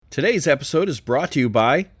Today's episode is brought to you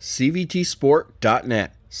by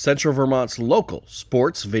CVTsport.net, Central Vermont's local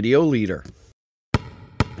sports video leader.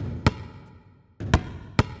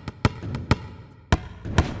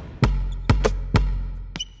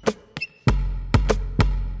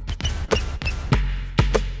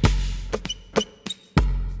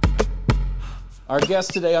 Our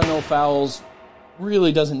guest today on No Fouls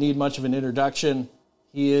really doesn't need much of an introduction.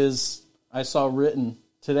 He is, I saw written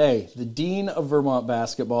today, the Dean of Vermont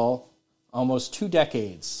basketball, almost 2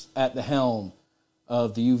 decades at the helm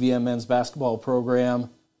of the UVM men's basketball program.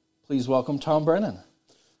 Please welcome Tom Brennan.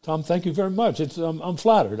 Tom, thank you very much. I'm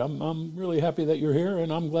flattered. I'm really happy that you're here,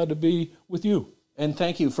 and I'm glad to be with you. And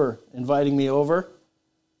thank you for inviting me over.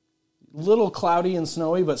 Little cloudy and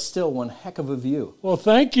snowy, but still one heck of a view. Well,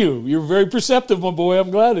 thank you. You're very perceptive, my boy.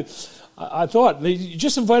 I'm glad. I thought, you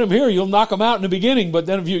just invite him here, you'll knock him out in the beginning, but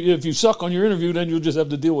then if you suck on your interview, then you'll just have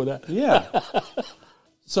to deal with that. Yeah.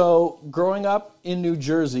 So, growing up in New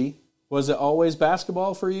Jersey, was it always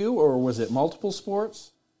basketball for you, or was it multiple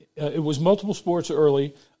sports? It was multiple sports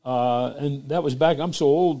early, and that was back, I'm so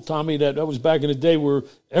old, Tommy, that was back in the day where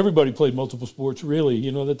everybody played multiple sports, really.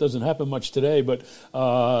 You know, that doesn't happen much today, but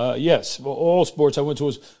yes, all sports. I went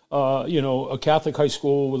to a Catholic high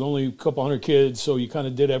school with only a couple hundred kids, so you kind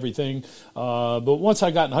of did everything. But once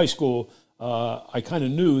I got in high school, I kind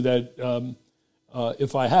of knew that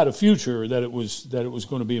if I had a future, that it was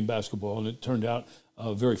going to be in basketball, and it turned out,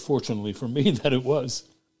 very fortunately for me, that it was.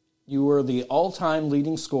 You were the all-time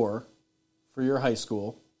leading scorer for your high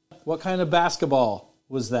school. What kind of basketball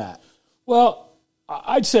was that? Well,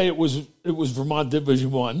 I'd say it was Vermont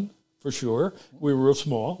Division I, for sure. We were real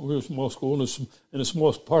small. We were a small school in a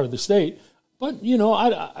small part of the state. But I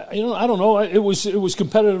don't know. It was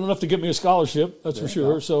competitive enough to get me a scholarship. That's for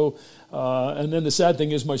sure. So, and then the sad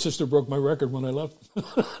thing is, my sister broke my record when I left.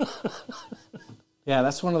 Yeah,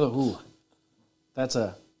 that's one of the that's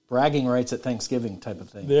a bragging rights at Thanksgiving type of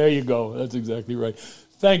thing. There you go. That's exactly right.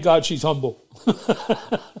 Thank God she's humble.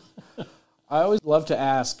 I always love to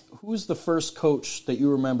ask, who's the first coach that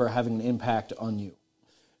you remember having an impact on you?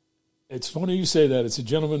 It's funny you say that. It's a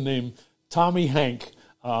gentleman named Tommy Hank,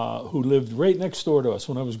 who lived right next door to us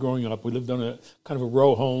when I was growing up. We lived on a kind of a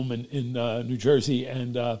row home in New Jersey,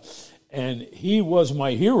 and he was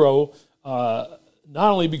my hero, not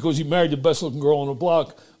only because he married the best-looking girl on the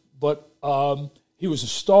block, but he was a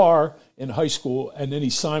star in high school, and then he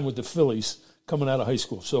signed with the Phillies coming out of high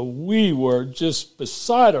school. So we were just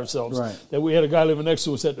beside ourselves that we had a guy living next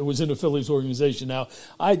to us that was in the Phillies organization. Now,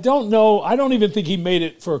 I don't know. I don't even think he made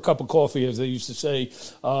it for a cup of coffee, as they used to say,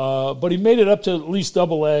 but he made it up to at least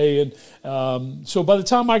AA. And so by the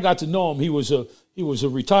time I got to know him, he was a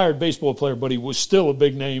retired baseball player, but he was still a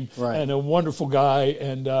big name and a wonderful guy,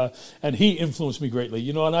 and he influenced me greatly.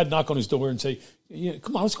 And I'd knock on his door and say,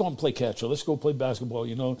 come on, let's go out and play catch, or let's go play basketball,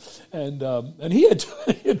 And he had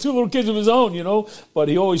two little kids of his own, but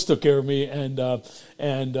he always took care of me. And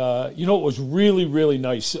it was really, really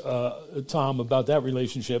nice, Tom, about that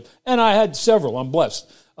relationship. And I had several. I'm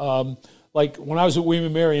blessed. Like when I was at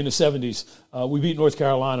William & Mary in the 70s, we beat North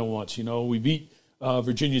Carolina once. We beat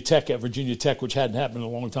Virginia Tech at Virginia Tech, which hadn't happened in a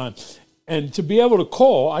long time. And to be able to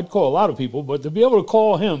call, I'd call a lot of people, but to be able to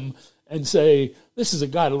call him and say, this is a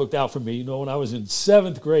guy that looked out for me, when I was in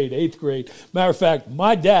 7th grade, 8th grade. Matter of fact,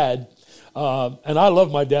 my dad, and I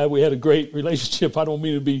love my dad. We had a great relationship. I don't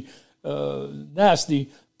mean to be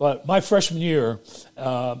nasty, but my freshman year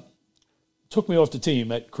took me off the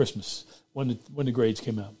team at Christmas when the grades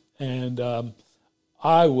came out. And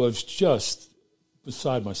I was just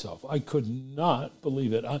beside myself. I could not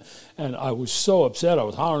believe it. And I was so upset. I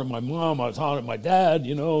was hollering at my mom. I was hollering at my dad,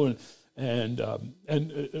 And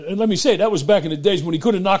let me say, that was back in the days when he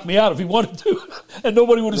could have knocked me out if he wanted to, and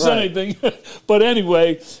nobody would have said anything. But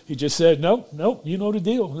anyway, he just said, "Nope, you know the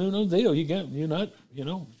deal. You know the deal. You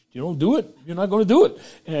don't do it. You're not going to do it."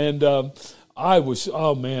 And I was,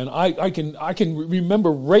 oh man, I can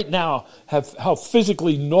remember right now how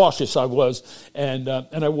physically nauseous I was, and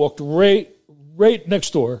I walked right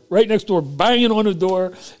next door, banging on the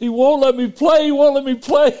door. He won't let me play.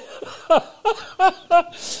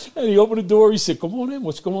 And he opened the door. He said, "Come on in.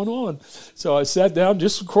 What's going on?" So I sat down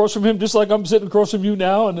just across from him, just like I'm sitting across from you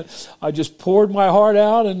now, and I just poured my heart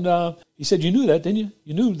out. And he said, "You knew that, didn't you?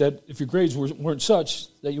 You knew that if your grades weren't such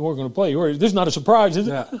that you weren't going to play. This is not a surprise, is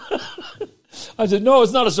it?" Yeah. I said, "No,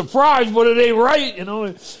 it's not a surprise, but it ain't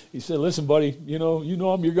right." He said, "Listen, buddy, you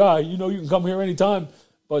know I'm your guy. You can come here anytime.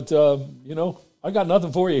 But, I got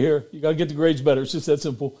nothing for you here. You got to get the grades better. It's just that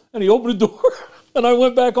simple." And he opened the door, and I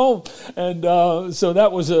went back home. And so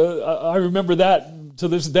that was I remember that to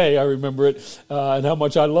this day. I remember it, and how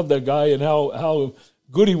much I love that guy, and how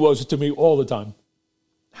good he was to me all the time.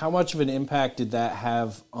 How much of an impact did that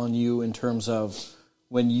have on you in terms of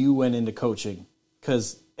when you went into coaching?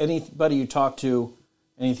 Because anybody you talk to,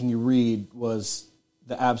 anything you read was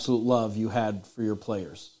the absolute love you had for your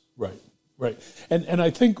players. Right. And I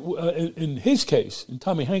think in his case, in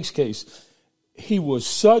Tommy Hank's case, he was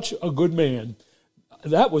such a good man.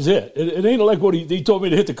 That was it. It ain't like what he told me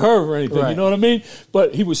to hit the curve or anything. Right. You know what I mean?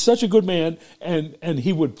 But he was such a good man, and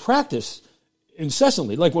he would practice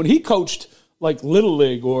incessantly. Like when he coached like Little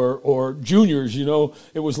League or juniors,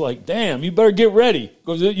 it was like, damn, you better get ready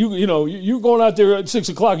because you're going out there at 6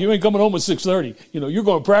 o'clock. You ain't coming home at 6:30. You're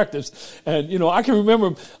going to practice. And I can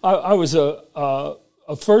remember I was a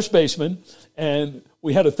first baseman, and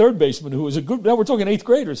we had a third baseman who was a good. Now we're talking eighth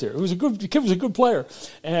graders here. The kid was a good player,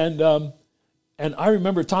 and I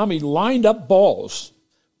remember Tommy lined up balls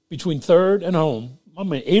between third and home.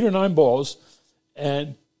 8 or 9 balls,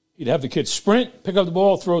 and he'd have the kid sprint, pick up the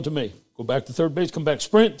ball, throw it to me. Go back to third base, come back,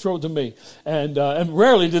 sprint, throw it to me. And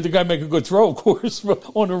rarely did the guy make a good throw, of course,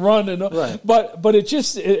 on the run. Right. But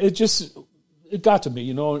it got to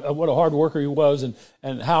me, what a hard worker he was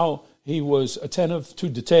and how he was attentive to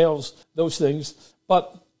details, those things.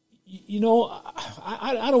 But,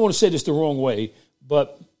 I don't want to say this the wrong way,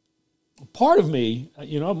 but part of me,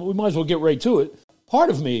 we might as well get right to it. Part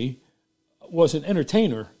of me was an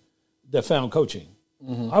entertainer that found coaching.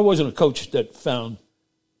 Mm-hmm. I wasn't a coach that found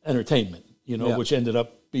entertainment, which ended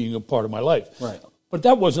up being a part of my life. Right. But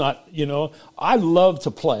that was not, I love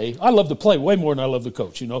to play. I love to play way more than I love to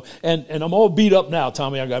coach, and I'm all beat up now,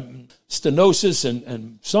 Tommy. I got stenosis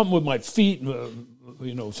and something with my feet,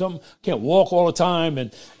 something, can't walk all the time.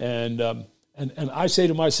 And I say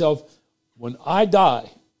to myself, when I die,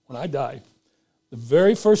 the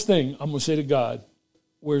very first thing I'm going to say to God,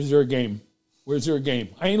 where's there a game? Where's there a game?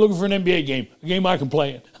 I ain't looking for an NBA game, a game I can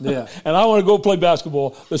play in. Yeah. And I want to go play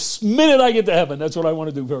basketball the minute I get to heaven. That's what I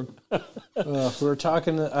want to do, Vern. I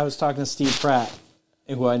was talking to Steve Pratt,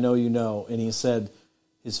 who I know you know, and he said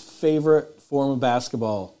his favorite form of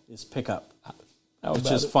basketball is pickup. It's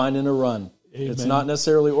just finding a run. Amen. It's not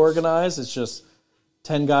necessarily organized. It's just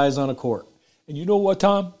 10 guys on a court. And you know what,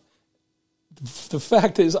 Tom? The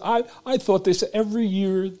fact is, I thought this every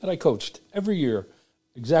year that I coached, every year,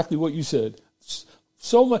 exactly what you said.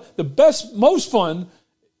 So much, most fun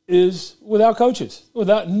is without coaches,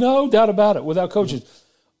 without no doubt about it, without coaches.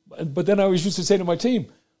 But then I always used to say to my team,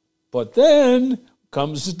 but then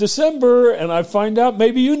comes December and I find out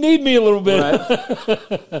maybe you need me a little bit.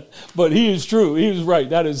 Right. But he is true. He is right.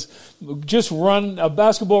 That is just run a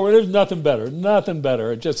basketball. There's nothing better.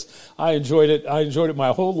 I enjoyed it. I enjoyed it my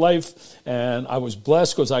whole life, and I was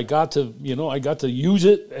blessed because I got to use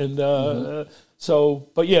it. And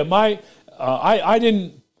but yeah,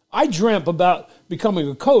 I dreamt about becoming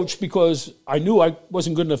a coach because I knew I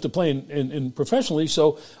wasn't good enough to play in professionally.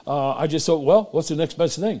 So I just thought, well, what's the next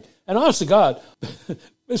best thing? And honest to God,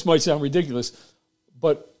 this might sound ridiculous,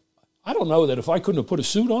 but I don't know that if I couldn't have put a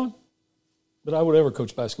suit on, that I would ever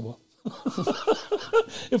coach basketball.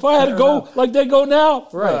 If I had to go like they go now,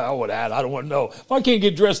 right? I would add. I don't want to know. If I can't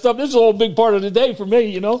get dressed up, this is a whole big part of the day for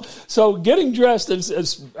me, So getting dressed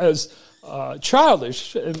as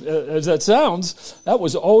childish as that sounds, that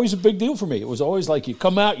was always a big deal for me. It was always like you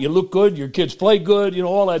come out, you look good, your kids play good,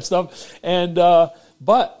 all that stuff. And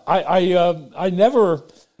but I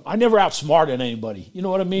never outsmarted anybody. You know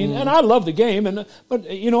what I mean? And I love the game, and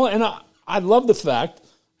I love the fact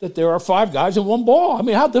that there are 5 guys and 1 ball. I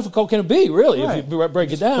mean, how difficult can it be, really, if you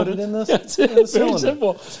break it down? Put it in That's it. Very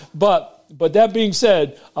simple. But that being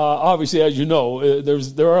said, obviously, as you know,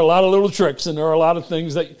 there are a lot of little tricks and there are a lot of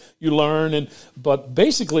things that you learn. But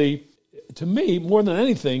basically, to me, more than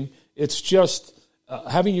anything, it's just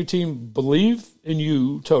having your team believe in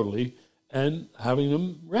you totally and having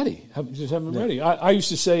them ready. Ready. I used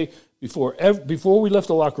to say before we left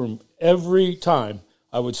the locker room, every time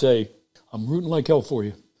I would say, I'm rooting like hell for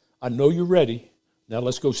you. I know you're ready. Now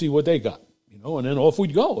let's go see what they got. And then off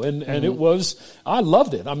we'd go. And it was, I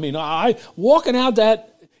loved it. I mean, walking out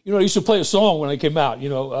that, I used to play a song when I came out,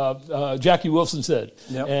 Jackie Wilson said.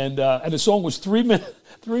 Yep. And the song was 3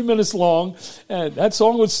 minutes long. And that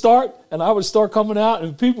song would start, and I would start coming out,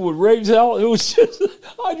 and people would raise hell. It was just,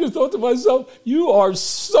 I just thought to myself, you are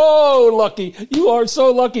so lucky. You are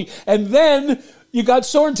so lucky. And then you got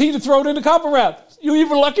Sorrentine to throw it in the copper wrap. You're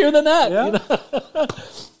even luckier than that. Yeah,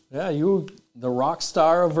 yeah, you the rock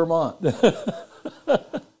star of Vermont.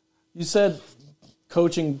 You said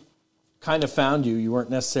coaching kind of found you. You weren't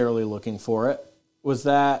necessarily looking for it.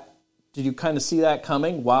 Did you kind of see that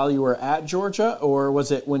coming while you were at Georgia, or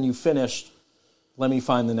was it when you finished, let me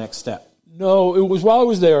find the next step? No, it was while I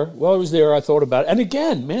was there. While I was there, I thought about it. And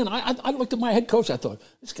again, man, I looked at my head coach. I thought,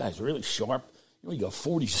 this guy's really sharp. He got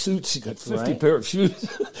 40 suits. He got 50 pair of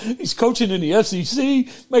shoes. He's coaching in the SEC,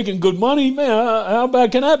 making good money. Man, how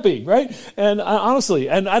bad can that be, right? And honestly,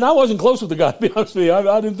 and I wasn't close with the guy, to be honest with you.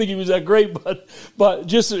 I didn't think he was that great, but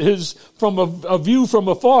just from a view from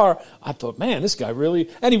afar, I thought, man, this guy really,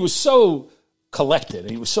 and he was so collected, and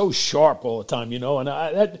he was so sharp all the time, and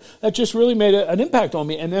that just really made an impact on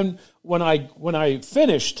me. And then when I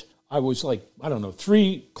finished, I was like, I don't know,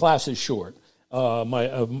 3 classes short.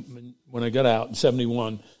 When I got out in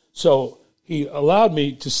 71. So he allowed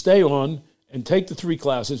me to stay on and take the 3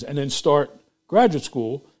 classes and then start graduate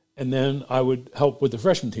school, and then I would help with the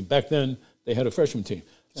freshman team. Back then, they had a freshman team.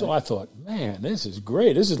 So I thought, man, this is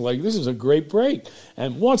great. This is a great break.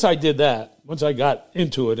 And once I did that, once I got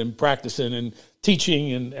into it and practicing and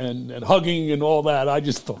teaching and hugging and all that, I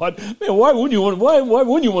just thought, man, why wouldn't you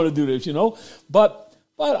want to do this, But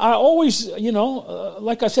I always,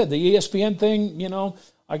 like I said, the ESPN thing,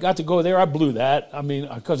 I got to go there. I blew that. I mean,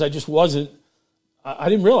 because I just wasn't. I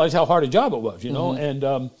didn't realize how hard a job it was,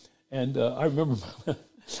 Mm-hmm. And I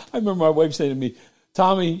remember my wife saying to me,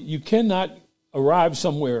 Tommy, you cannot arrive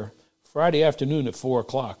somewhere Friday afternoon at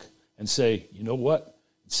 4:00 and say, you know what?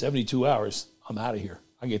 In 72 hours, I'm out of here.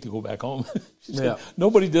 I get to go back home. She said,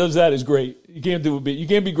 nobody does that is great. You can't do it. You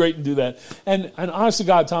can't be great and do that. And honest to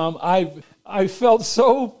God, Tom, I felt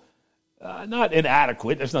so. Not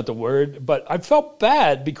inadequate, that's not the word, but I felt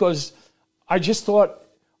bad because I just thought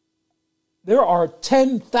there are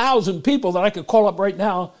 10,000 people that I could call up right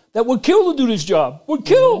now that would kill to do this job,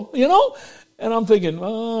 And I'm thinking,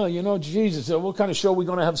 Jesus, what kind of show are we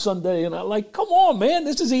going to have Sunday? And I'm like, come on, man,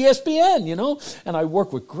 this is ESPN, And I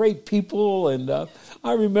work with great people, and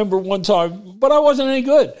I remember one time, but I wasn't any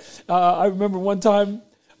good. I remember one time,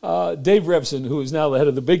 Dave Revson, who is now the head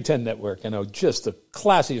of the Big Ten Network, just the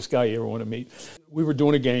classiest guy you ever want to meet. We were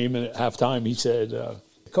doing a game, and at halftime he said,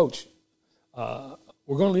 Coach,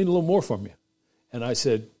 we're going to need a little more from you. And I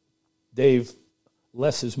said, Dave,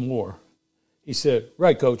 less is more. He said,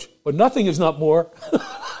 right, Coach, but nothing is not more.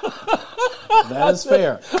 That is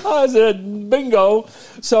fair. I said, bingo.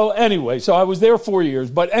 So anyway, I was there 4 years.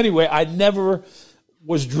 But anyway, I never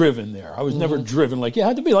was driven there. I was never driven. Like, you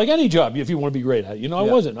had to be like any job if you want to be great at it. I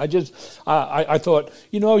wasn't. I thought,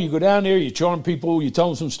 you go down there, you charm people, you tell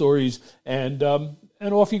them some stories, and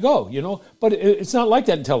off you go, But it's not like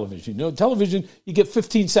that in television. Television, you get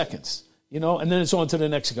 15 seconds, and then it's on to the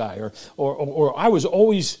next guy. Or I was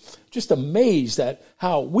always just amazed at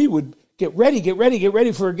how we would get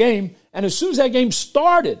ready for a game, and as soon as that game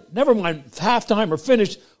started, never mind halftime or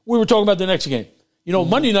finished, we were talking about the next game.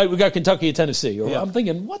 Monday night we got Kentucky at Tennessee. I'm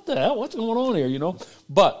thinking, what the hell? What's going on here?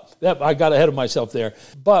 But I got ahead of myself there.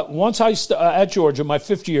 But once at Georgia, my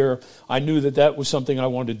 5th year, I knew that was something I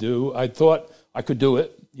wanted to do. I thought I could do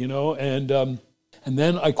it, and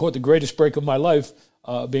then I caught the greatest break of my life,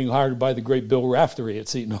 being hired by the great Bill Raftery at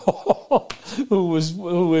Seton Hall, who was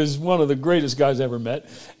one of the greatest guys I ever met.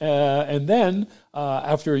 And then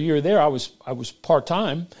after a year there, I was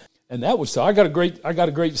part-time. And that was, I got a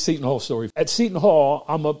great Seton Hall story. At Seton Hall,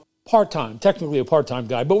 I'm technically a part-time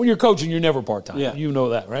guy. But when you're coaching, you're never part-time. Yeah. You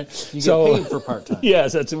know that, right? You get paid for part-time.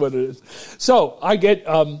 Yes, that's what it is. So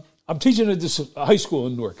I'm teaching at this high school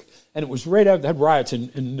in Newark. And it was right after, had riots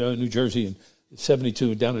in New Jersey in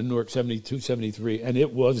 72, down in Newark, 72, 73. And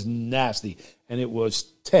it was nasty. And it was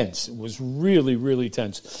tense. It was really, really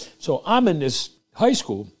tense. So I'm in this high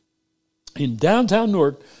school in downtown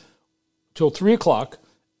Newark till 3:00.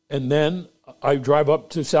 And then I drive up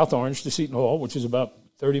to South Orange to Seton Hall, which is about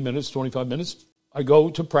 30 minutes, 25 minutes. I go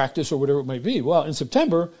to practice or whatever it may be. Well, in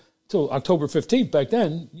September, till October 15th, back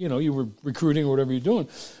then, you were recruiting or whatever you're doing.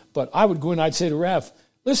 But I would go in and I'd say to Raf,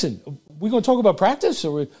 listen, we going to talk about practice?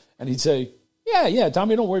 And he'd say, yeah,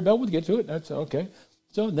 Tommy, don't worry about it. We'll get to it. That's okay.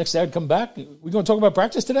 So next day I'd come back. We going to talk about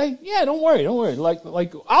practice today? Yeah, don't worry.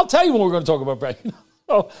 Like I'll tell you when we're going to talk about practice.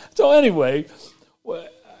 So anyway,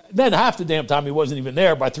 then half the damn time he wasn't even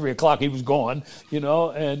there. By 3:00 he was gone,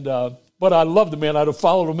 but I loved the man. I'd have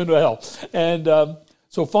followed him into hell. And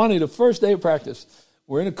so finally, the first day of practice,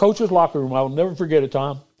 we're in a coach's locker room. I will never forget it,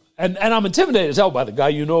 Tom. And I'm intimidated as hell by the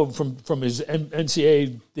guy, from his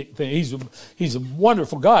NCAA thing. He's a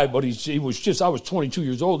wonderful guy, but I was 22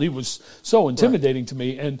 years old. He was so intimidating to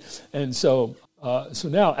me. And so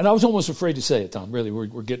now, and I was almost afraid to say it, Tom. Really, we're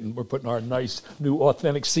putting our nice new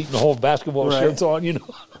authentic Seton Hall basketball shirts on,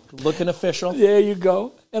 looking official. There you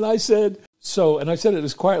go. And I said it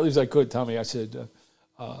as quietly as I could, Tommy. I said,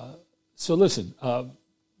 so listen,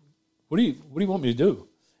 what do you want me to do?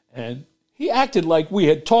 And he acted like we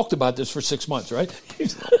had talked about this for 6 months, right?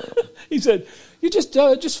 He said, you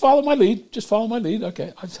just follow my lead. Just follow my lead.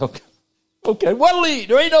 Okay. I said, okay. Okay, what lead?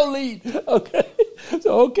 There ain't no lead.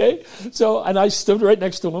 Okay. So, and I stood right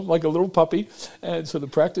next to him like a little puppy. And so the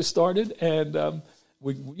practice started, and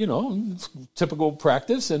we, typical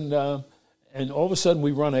practice. And all of a sudden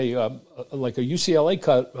we run like a UCLA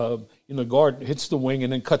cut. The guard hits the wing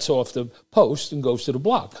and then cuts off the post and goes to the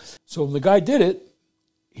block. So when the guy did it,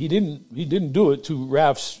 he didn't do it to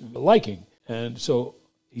Raf's liking. And so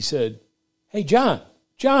he said, hey, John,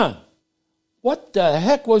 what the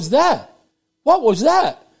heck was that? What was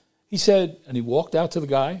that? He said, and he walked out to the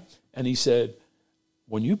guy, and he said,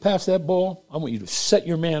 when you pass that ball, I want you to set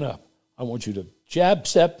your man up. I want you to jab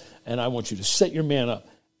step, and I want you to set your man up.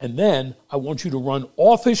 And then I want you to run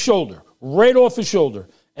off his shoulder, right off his shoulder,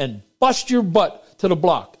 and bust your butt to the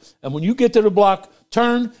block. And when you get to the block,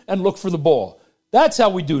 turn and look for the ball. That's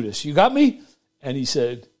how we do this. You got me? And he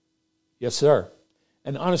said, yes, sir.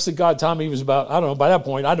 And honest to God, Tommy was about, I don't know, by that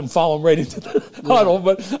point, I didn't follow him right into the huddle,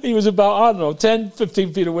 but he was about, 10,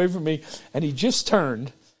 15 feet away from me. And he just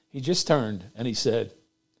turned, and he said,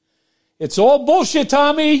 it's all bullshit,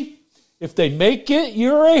 Tommy. If they make it,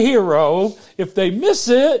 you're a hero. If they miss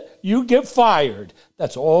it, you get fired.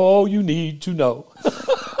 That's all you need to know.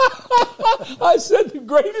 I said the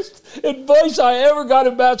greatest advice I ever got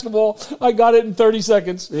in basketball. I got it in 30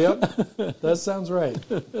 seconds. Yep, that sounds right.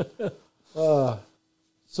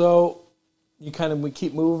 So we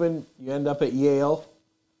keep moving. You end up at Yale,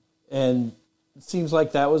 and it seems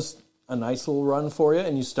like that was a nice little run for you,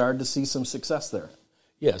 and you started to see some success there.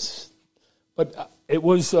 Yes, but it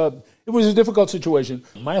was a difficult situation.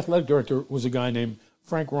 My athletic director was a guy named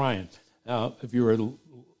Frank Ryan. Now, if you're an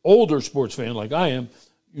older sports fan like I am,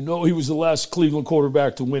 he was the last Cleveland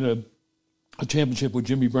quarterback to win a championship with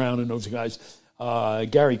Jimmy Brown and those guys.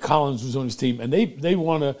 Gary Collins was on his team, and they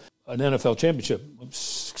won an NFL championship,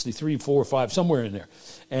 63, 4, 5, somewhere in there.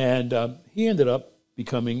 And he ended up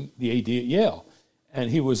becoming the AD at Yale. And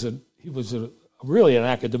he was really an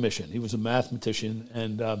academician. He was a mathematician.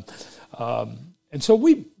 And so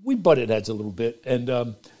we butted heads a little bit.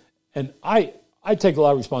 And I take a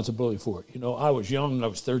lot of responsibility for it. I was young. I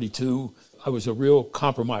was 32. I was a real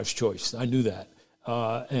compromise choice. I knew that.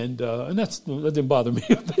 And that didn't bother me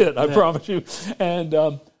a bit, I promise you.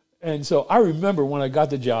 And so I remember when I got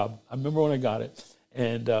the job. I remember when I got it.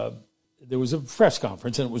 And there was a press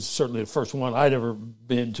conference, and it was certainly the first one I'd ever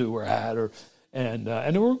been to or had. And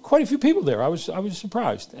there were quite a few people there. I was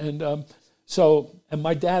surprised. And and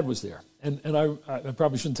my dad was there. And I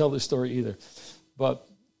probably shouldn't tell this story either. But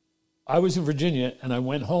I was in Virginia, and I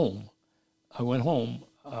went home.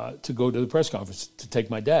 To go to the press conference to take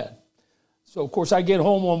my dad. So, of course, I get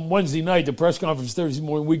home on Wednesday night, the press conference Thursday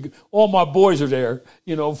morning. All my boys are there,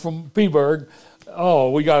 from Peaburg.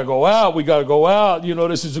 Oh, we got to go out.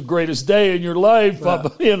 This is the greatest day in your life.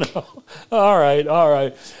 Yeah. All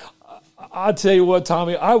right. I'll tell you what,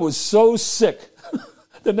 Tommy, I was so sick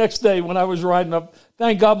the next day when I was riding up.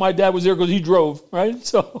 Thank God my dad was there because he drove, right?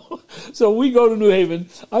 So we go to New Haven.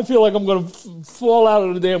 I feel like I'm going to fall out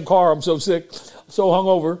of the damn car. I'm so sick, so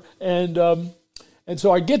hungover. And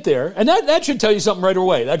so I get there, and that should tell you something right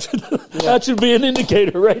away. That should be an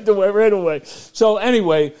indicator right away. So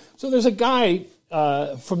anyway, there's a guy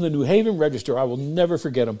from the New Haven Register. I will never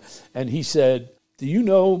forget him. And he said, do you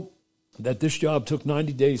know that this job took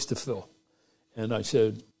 90 days to fill? And I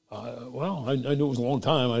said, well, I knew it was a long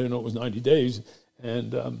time. I didn't know it was 90 days.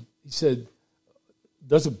 And he said,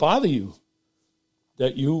 does it bother you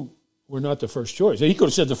that you were not the first choice? He could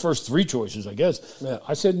have said the first three choices, I guess. Yeah.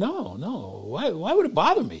 I said, no. Why would it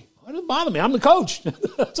bother me? Why does it bother me? I'm the coach.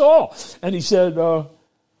 That's all. And he said,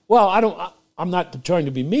 well, I'm not trying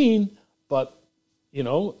to be mean, but,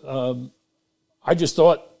 I just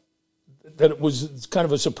thought that it was kind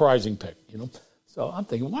of a surprising pick, So I'm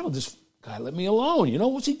thinking, why don't this guy let me alone?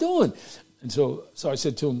 What's he doing? And so I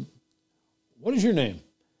said to him, what is your name?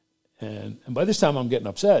 And by this time I'm getting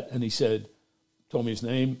upset. And he told me his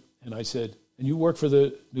name. And I said, and you work for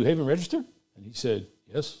the New Haven Register? And he said,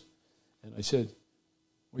 yes. And I said,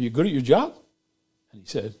 were you good at your job? And he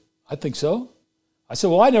said, I think so. I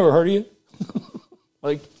said, well, I never heard of you.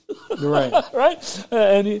 You're right. Right?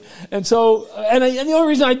 And the only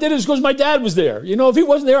reason I did it is because my dad was there. If he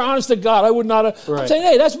wasn't there, honest to God, I would not have. Right. I'm saying,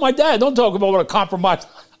 hey, that's my dad. Don't talk about what a compromise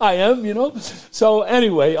I am, So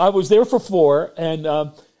anyway, I was there for 4, and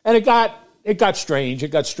it got strange. It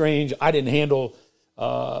got strange. I didn't handle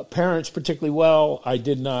parents particularly well. I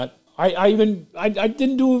did not. I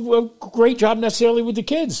didn't do a great job necessarily with the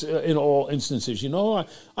kids in all instances.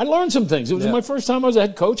 I learned some things. It was my first time I was a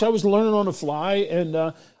head coach. I was learning on the fly, and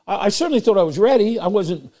I certainly thought I was ready. I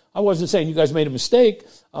wasn't saying you guys made a mistake.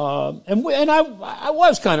 And I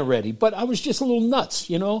was kind of ready, but I was just a little nuts,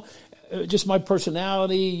 just my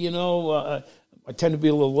personality, I tend to be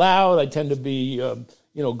a little loud. I tend to be,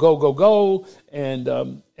 go.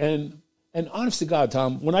 And honest to God,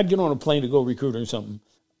 Tom, when I'd get on a plane to go recruit or something,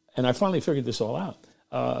 and I finally figured this all out,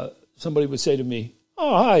 somebody would say to me,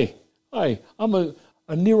 "Oh, hi, I'm a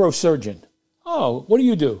neurosurgeon." "Oh, what do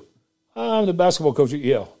you do?" "I'm the basketball coach at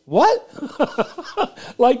Yale." "What?"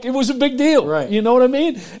 Like it was a big deal, right? You know what I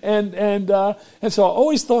mean? And so I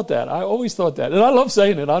always thought that. And I love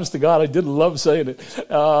saying it. Honest to God, I did love saying it.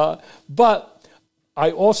 But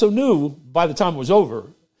I also knew by the time it was over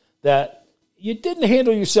that you didn't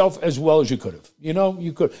handle yourself as well as you could have.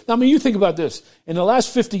 You could. Now, I mean, you think about this. In the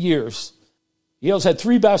last 50 years, Yale's had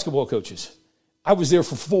 3 basketball coaches. I was there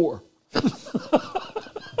for 4.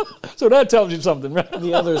 So that tells you something, right?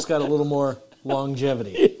 The others got a little more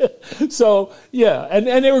longevity. Yeah. So, yeah, and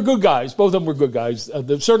they were good guys. Both of them were good guys.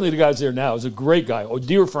 Certainly the guy's there now is a great guy, a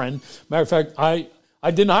dear friend. Matter of fact, I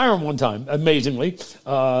didn't hire him one time, amazingly,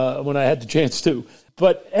 when I had the chance to.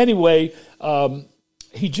 But anyway,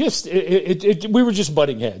 he just we were just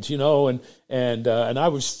butting heads, and I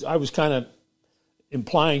was kind of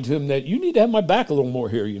implying to him that you need to have my back a little more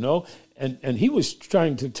here, and he was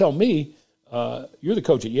trying to tell me, you're the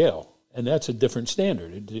coach at Yale, and that's a different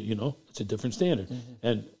standard. It's a different standard.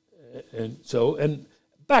 Mm-hmm. And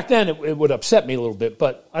back then it would upset me a little bit,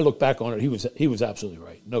 but I look back on it, he was absolutely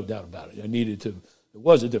right, no doubt about it. It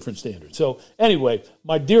was a different standard. So anyway,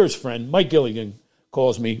 my dearest friend, Mike Gilligan,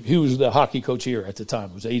 calls me. He was the hockey coach here at the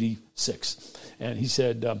time. It was 86. And he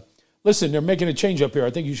said, listen, they're making a change up here.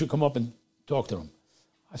 I think you should come up and talk to them.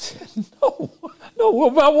 I said, no,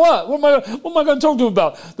 about what? What am I going to talk to him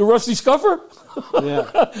about? The Rusty Scuffer?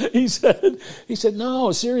 Yeah. He said,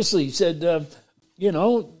 no, seriously. He said,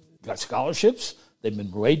 got scholarships. They've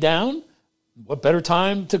been way down. What better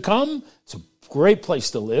time to come? It's a great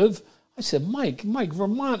place to live. I said, Mike,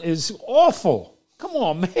 Vermont is awful. Come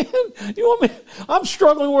on, man. You want me? I'm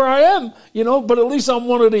struggling where I am, but at least I'm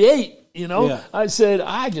one of the 8, Yeah. I said,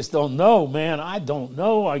 I just don't know, man. I don't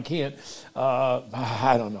know. I can't.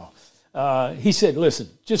 I don't know. He said, listen,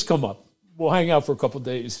 just come up. We'll hang out for a couple of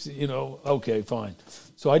days. Okay, fine.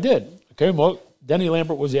 So I did. I came up. Denny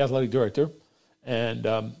Lambert was the athletic director,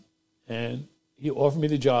 and he offered me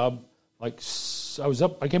the job. I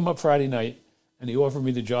came up Friday night, and he offered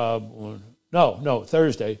me the job on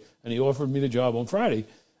Thursday, and he offered me the job on Friday.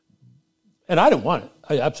 And I didn't want it.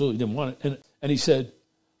 I absolutely didn't want it. And he said,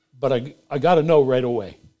 but I got to know right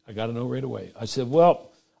away. I said,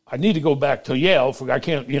 well, I need to go back to Yale. I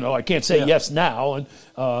can't say yes now.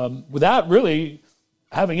 And without really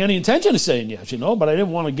having any intention of saying yes, but I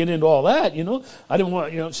didn't want to get into all that, I didn't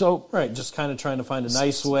want, so. Right, just kind of trying to find a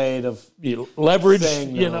nice way to leverage,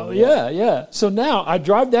 saying, yeah. So now I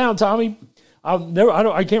drive down, Tommy. I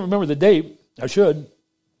can't remember the date. I should.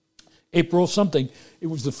 April something. It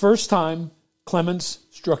was the first time Clemens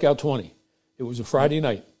struck out 20. It was a Friday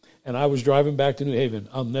night, and I was driving back to New Haven.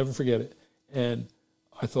 I'll never forget it. And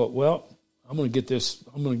I thought, well, I'm going to get this.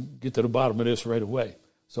 I'm going to get to the bottom of this right away.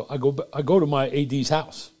 So I go to my AD's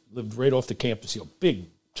house. Lived right off the campus. Big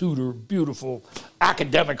Tudor, beautiful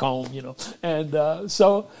academic home. And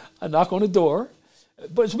so I knock on the door.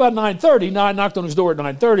 But it's about 9:30. Now I knocked on his door at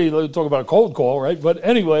 9:30. Let's talk about a cold call, right? But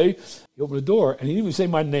anyway, he opened the door, and he didn't even say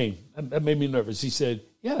my name. That made me nervous. He said,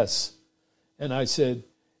 yes. And I said,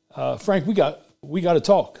 Frank, we got to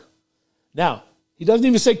talk. Now, he doesn't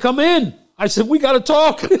even say, come in. I said, we got to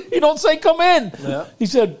talk. He don't say, come in. Yeah. He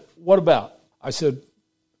said, what about? I said,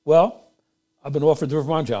 well, I've been offered the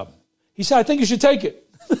Vermont job. He said, I think you should take it.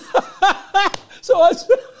 So I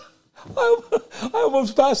said, I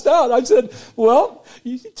almost passed out. I said, well,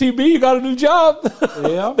 TB, you got a new job.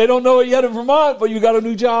 Yeah. They don't know it yet in Vermont, but you got a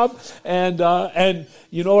new job. And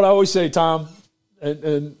you know what I always say, Tom,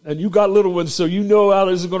 and you got little ones, so you know how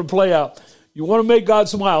this is going to play out. You want to make God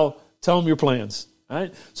smile, tell him your plans.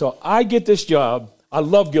 Right? So I get this job. I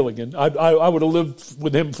love Gilligan. I would have lived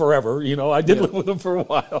with him forever. I did live with him for a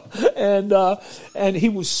while. And he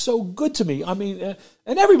was so good to me. I mean,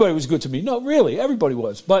 and everybody was good to me. No, really, everybody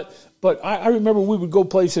was. But I remember we would go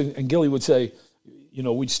places, and Gilly would say,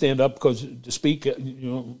 we'd stand up to speak,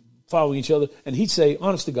 following each other. And he'd say,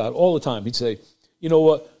 honest to God, all the time, he'd say, you know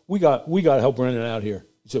what, we got to help Brennan out here.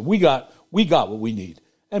 He said, we got what we need.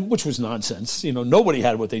 And which was nonsense. Nobody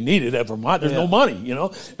had what they needed at Vermont. There's no money,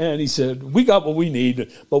 And he said, we got what we need,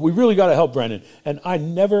 but we really got to help Brennan. And I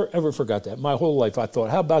never, ever forgot that. My whole life I thought,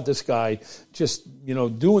 how about this guy just,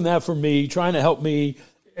 doing that for me, trying to help me.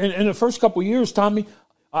 And in the first couple of years, Tommy,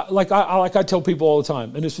 like I tell people all the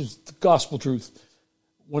time, and this is the gospel truth.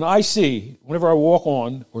 Whenever I walk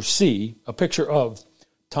on or see a picture of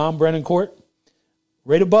Tom Brennan Court,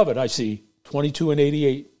 right above it I see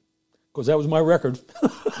 22-88, because that was my record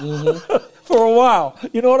for a while.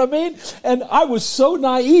 You know what I mean? And I was so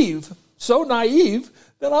naive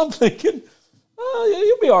that I'm thinking, oh, yeah,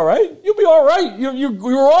 you'll be all right. You'll be all right.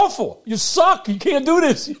 You're awful. You suck. You can't do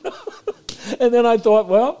this. You know? And then I thought,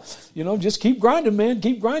 well, just keep grinding, man.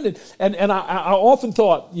 Keep grinding. And I often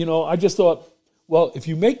thought, I just thought, well, if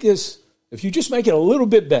you just make it a little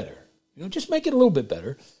bit better, just make it a little bit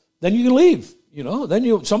better, then you can leave.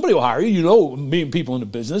 Then somebody will hire you. Me and people in the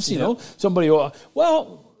business, somebody will.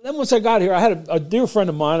 Well, then once I got here, I had a dear friend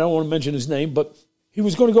of mine. I don't want to mention his name, but he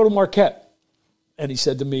was going to go to Marquette. And he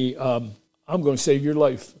said to me, I'm going to save your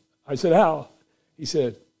life. I said, how? He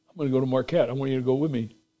said, I'm going to go to Marquette. I want you to go with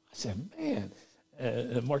me. I said, man,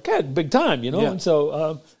 Marquette, big time, Yeah. And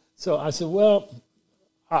so I said, well,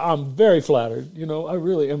 I'm very flattered. I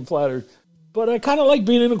really am flattered. But I kind of like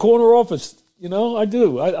being in a corner office. I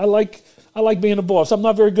do. I like being a boss. I'm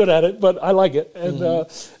not very good at it, but I like it. And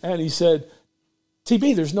and he said,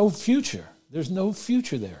 TB, there's no future. There's no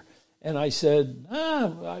future there. And I said,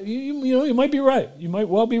 you might be right. You might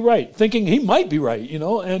well be right. Thinking he might be right,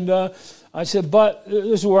 And I said, but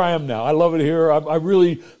this is where I am now. I love it here. I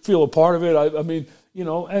really feel a part of it. I mean,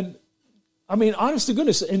 honest to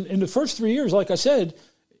goodness, in the first 3 years, like I said,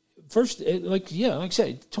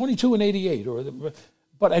 22-88.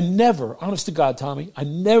 But I never, honest to God, Tommy, I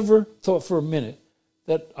never thought for a minute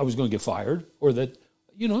that I was going to get fired or that,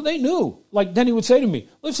 they knew. Like Denny would say to me,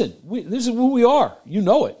 listen, this is who we are. You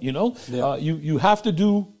know it, Yeah. You have to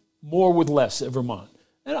do more with less at Vermont.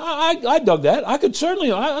 And I dug that. I could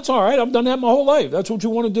certainly, that's all right. I've done that my whole life. That's what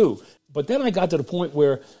you want to do. But then I got to the point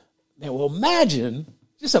where, man, well,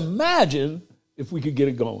 just imagine if we could get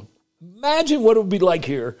it going. Imagine what it would be like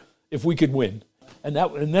here if we could win. And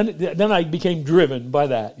then I became driven by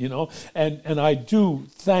that, And I do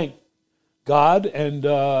thank God and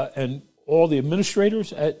all the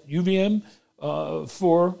administrators at UVM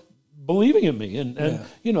for believing in me. And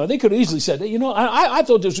they could have easily said that, I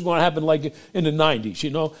thought this was going to happen like in the 90s,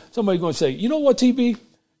 Somebody's going to say, you know what, TB,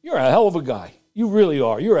 you're a hell of a guy. You really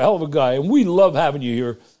are. You're a hell of a guy, and we love having you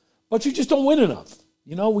here, but you just don't win enough.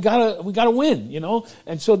 We gotta win,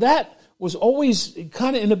 And so that was always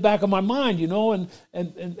kind of in the back of my mind,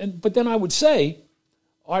 but then I would say,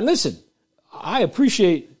 all right, listen, I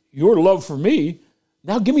appreciate your love for me.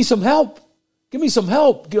 Now give me some help. Give me some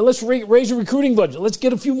help. Let's raise the recruiting budget. Let's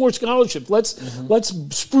get a few more scholarships. Let's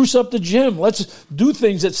spruce up the gym. Let's do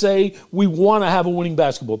things that say we want to have a winning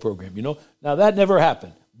basketball program, Now, that never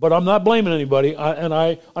happened. But I'm not blaming anybody, and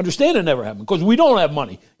I understand it never happened because we don't have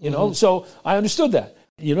money, So I understood that.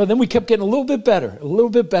 Then we kept getting a little bit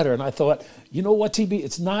better. And I thought, you know what, TB,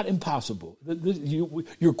 it's not impossible.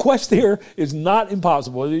 Your quest here is not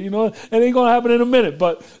impossible. It ain't going to happen in a minute,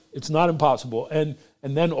 but it's not impossible. And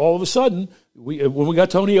then all of a sudden, when we got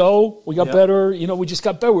Tony O, we got better. We just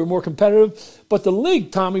got better. We were more competitive. But the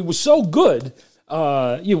league, Tommy, was so good,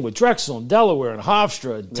 with Drexel and Delaware and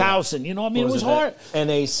Hofstra and Towson. It was hard.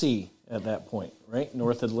 NAC at that point, right?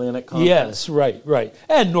 North Atlantic Conference. Yes, right.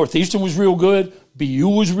 And Northeastern was real good. BU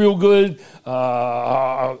was real good.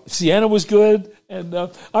 Siena was good. And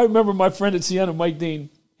I remember my friend at Siena, Mike Dean,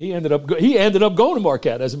 he ended up going to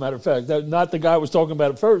Marquette, as a matter of fact. Not the guy I was talking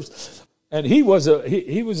about at first. And he was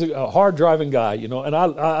a hard driving guy, and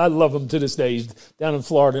I love him to this day. He's down in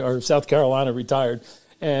Florida or South Carolina, retired.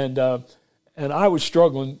 And I was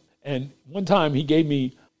struggling. And one time he gave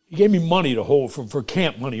me money to hold for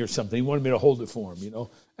camp money or something. He wanted me to hold it for him,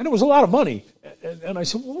 And it was a lot of money. And I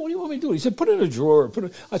said, well, what do you want me to do? He said, put it in a drawer.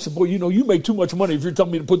 I said, boy, you make too much money if you're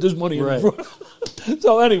telling me to put this money in a drawer.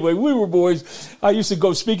 So anyway, we were boys. I used to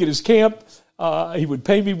go speak at his camp. He would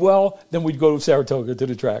pay me well. Then we'd go to Saratoga to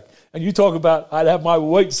the track. And you talk about, I'd have my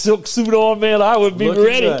white silk suit on, man. I would be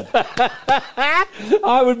ready.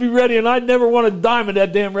 I would be ready, and I'd never want a dime at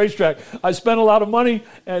that damn racetrack. I spent a lot of money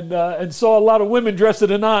and saw a lot of women dressed in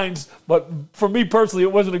the nines. But for me personally,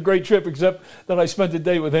 it wasn't a great trip, except that I spent the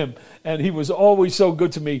day with him. And he was always so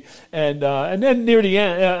good to me. And then near the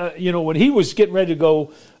end, when he was getting ready to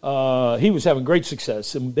go, he was having great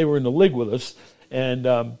success. And they were in the league with us.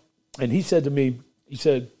 And he said to me,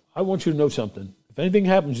 I want you to know something. If anything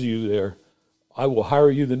happens to you there, I will hire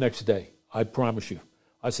you the next day. I promise you.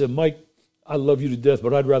 I said, Mike, I love you to death,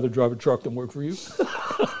 but I'd rather drive a truck than work for you.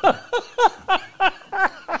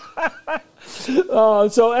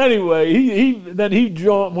 So anyway, he went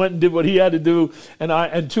and did what he had to do,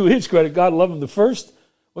 and to his credit, God love him. The first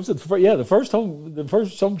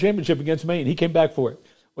home championship against Maine, he came back for it.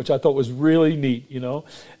 which I thought was really neat,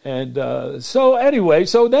 And so anyway,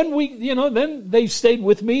 so then then they stayed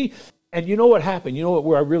with me. And you know what happened? You know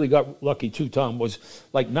where I really got lucky too, Tom, was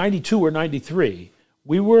like 92 or 93.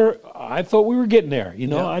 I thought we were getting there,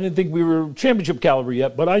 Yeah. I didn't think we were championship caliber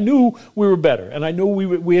yet, but I knew we were better. And I knew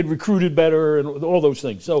we had recruited better and all those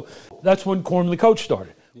things. So that's when Corm the Coach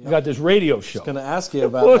started. We got this radio show. I was going to ask you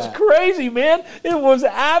about that. It was crazy, man. It was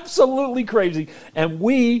absolutely crazy. And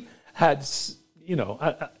we had,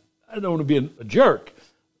 I don't want to be a jerk.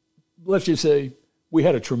 Let's just say we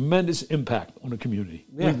had a tremendous impact on the community.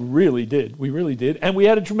 Yeah. We really did. And we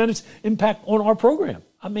had a tremendous impact on our program.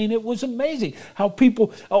 I mean, it was amazing how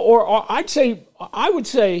people, or I'd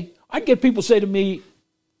get people say to me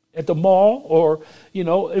at the mall or, in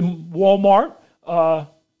Walmart,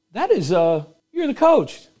 that is, you're the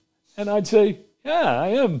coach. And I'd say, yeah, I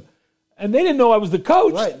am. And they didn't know I was the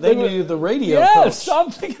coach. Right, they knew you the radio coach. Yes,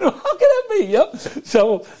 I'm thinking, how can that be? Yep.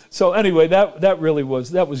 So anyway, that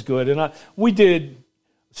was good. And we did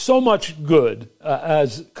so much good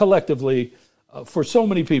as collectively for so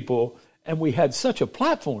many people. And we had such a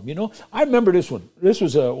platform, I remember this one. This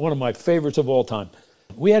was one of my favorites of all time.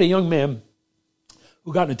 We had a young man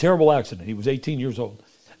who got in a terrible accident. He was 18 years old.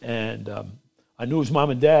 And I knew his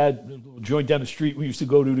mom and dad, joint down the street we used to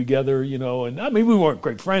go to together, And I mean, we weren't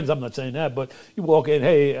great friends. I'm not saying that. But you walk in,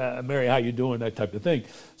 hey, Mary, how you doing? That type of thing.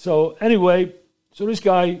 So anyway, this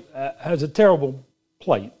guy has a terrible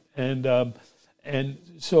plight. And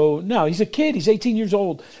so now he's a kid. He's 18 years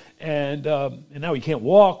old. And now he can't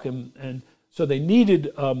walk, and so they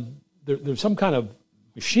needed there's some kind of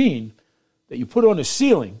machine that you put on the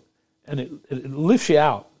ceiling, and it lifts you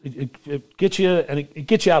out. It gets you, and it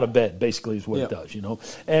gets you out of bed. Basically, is what it does,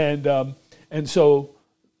 And so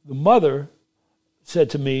the mother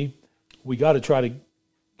said to me, "We got to try to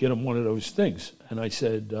get him one of those things." And I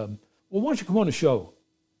said, "Well, why don't you come on the show?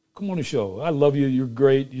 Come on the show. I love you. You're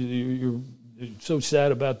great. You're so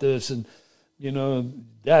sad about this, and."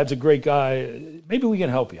 Dad's a great guy. Maybe we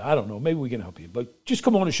can help you. I don't know. Maybe we can help you. But just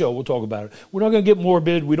come on the show. We'll talk about it. We're not going to get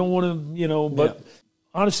morbid. We don't want to, but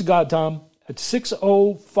honest to God, Tom, at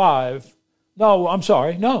 6:05, no, I'm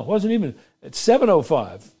sorry. No, it wasn't even. At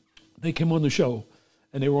 7:05, they came on the show,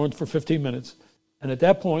 and they were on for 15 minutes. And at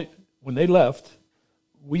that point, when they left,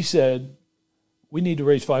 we said, we need to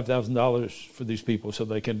raise $5,000 for these people so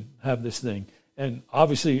they can have this thing. And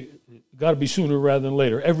obviously, got to be sooner rather than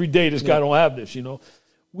later. Every day, this guy don't have this,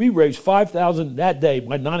 We raised $5,000 that day.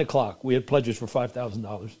 By 9 o'clock, we had pledges for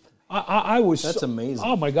 $5,000. I was That's amazing.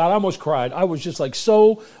 Oh my God, I almost cried. I was just like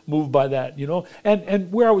so moved by that,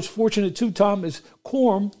 And where I was fortunate too, Tom, is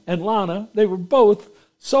Corm and Lana. They were both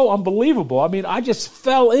so unbelievable. I mean, I just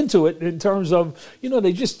fell into it in terms of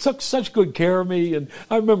they just took such good care of me. And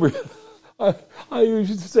I remember I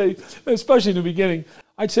used to say, especially in the beginning,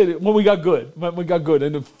 I'd say that when we got good,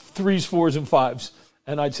 in the 3s, 4s, and 5s,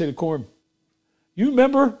 and I'd say to Corm, you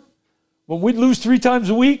remember when we'd lose 3 times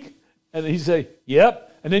a week? And he'd say, yep.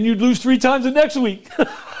 And then you'd lose 3 times the next week.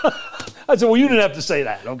 I said, well, you didn't have to say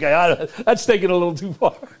that, okay? That's taking it a little too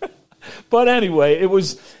far. But anyway, it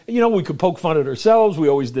was, we could poke fun at ourselves. We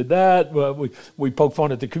always did that. We poked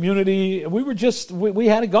fun at the community. We were just, we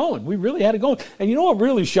had it going. We really had it going. And you know what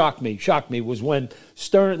really shocked me was when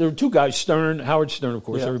Stern, there were 2 guys, Howard Stern, of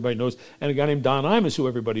course, everybody knows, and a guy named Don Imus, who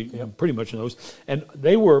everybody pretty much knows. And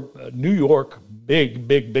they were New York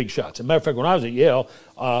big shots. As a matter of fact, when I was at Yale,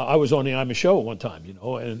 I was on the Imus show at one time,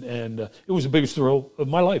 and it was the biggest thrill of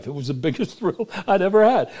my life. It was the biggest thrill I'd ever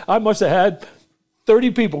had. I must have had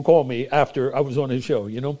 30 people call me after I was on his show,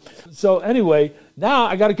 So anyway, now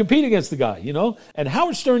I got to compete against the guy, And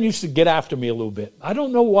Howard Stern used to get after me a little bit. I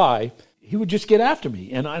don't know why. He would just get after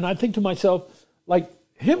me. And I think to myself, like,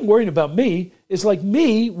 him worrying about me is like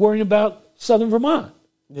me worrying about Southern Vermont.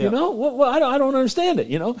 Yeah. Well, I don't understand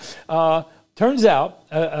it, Turns out,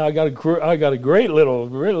 I got a great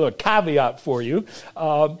little caveat for you.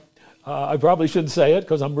 I probably shouldn't say it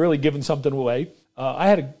because I'm really giving something away. I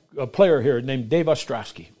had a player here named Dave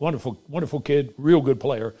Ostrowski, wonderful kid, real good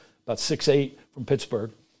player, about 6'8", from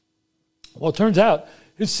Pittsburgh. Well, it turns out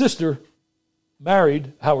his sister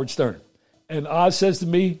married Howard Stern. And Oz says to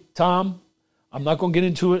me, Tom, I'm not going to get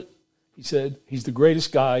into it. He said, he's the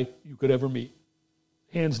greatest guy you could ever meet,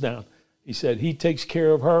 hands down. He said, he takes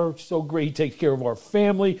care of her so great. He takes care of our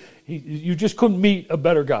family. You just couldn't meet a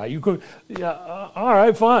better guy. You could, all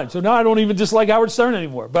right, fine. So now I don't even dislike Howard Stern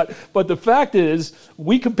anymore. But the fact is,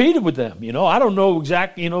 we competed with them. I don't know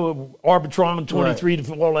exactly, Arbitron 23,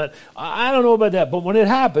 right, all that. I don't know about that. But when it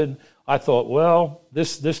happened, I thought, well,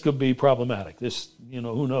 this could be problematic. This,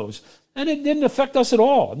 who knows? And it didn't affect us at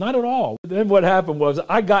all, not at all. Then what happened was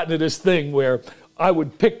I got into this thing where I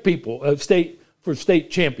would pick people for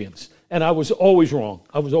state champions, and I was always wrong.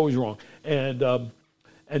 And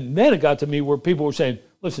then it got to me where people were saying,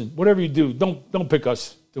 "Listen, whatever you do, don't pick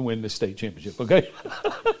us to win the state championship, okay?"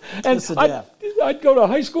 And I'd go to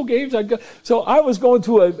high school games. So I was going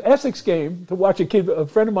to an Essex game to watch a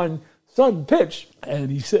friend of mine's son pitch,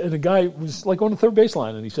 and he said, and the guy was like on the third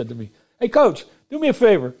baseline, and he said to me, "Hey, coach, do me a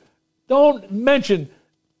favor. Don't mention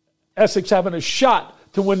Essex having a shot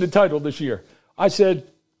to win the title this year." I said,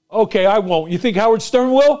 "Okay, I won't. You think Howard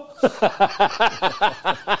Stern will?"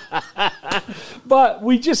 But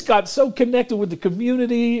we just got so connected with the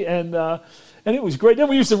community, and it was great. Then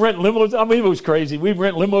we used to rent limos. I mean, it was crazy. We'd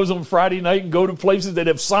rent limos on Friday night and go to places that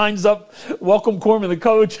have signs up, "Welcome Corm and the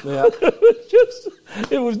coach." Yeah.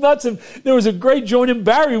 It was nuts. And there was a great joint in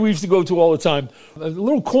Barrie we used to go to all the time. A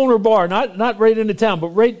little corner bar, not right in the town, but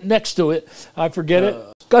right next to it. I forget it.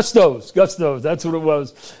 Gusto's, that's what it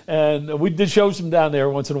was. And we did shows them down there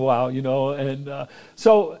once in a while, And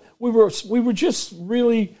so we were just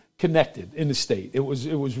really connected in the state. It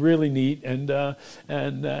was really neat, and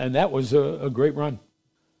that was a great run.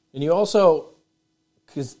 And you also,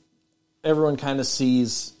 because everyone kind of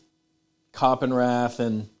sees Coppenrath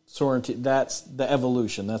and Sorrentine, that's the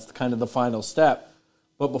evolution. That's kind of the final step.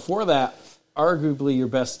 But before that, arguably your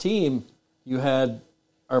best team, you had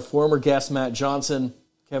our former guest Matt Johnson,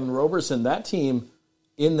 Kevin Roberson. That team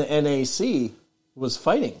in the NAC was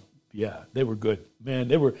fighting. Yeah, they were good, man.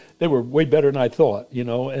 They were way better than I thought,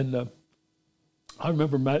 And I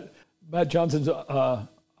remember Matt Johnson's. I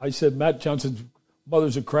said Matt Johnson's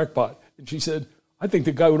mother's a crackpot, and she said, "I think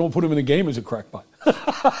the guy who don't put him in the game is a crackpot."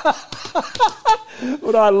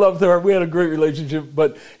 But I loved her. We had a great relationship.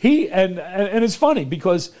 But he and it's funny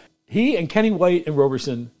because he and Kenny White and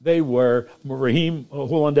Roberson, they were Raheem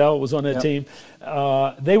Hullandell was on that team.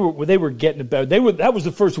 They were getting it better. That was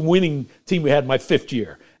the first winning team we had in my fifth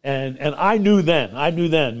year. And I knew then,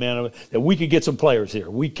 man, that we could get some players here.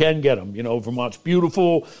 We can get them. Vermont's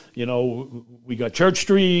beautiful. We got Church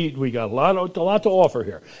Street. We got a lot to offer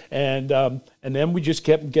here. And then we just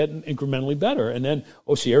kept getting incrementally better. And then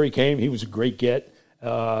Osieri came. He was a great get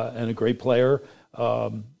and a great player.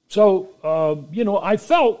 So I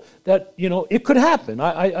felt that, it could happen.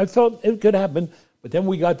 I felt it could happen. But then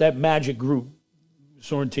we got that magic group,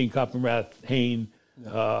 Sorrentine, Coppenrath, Hain,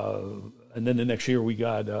 and then the next year we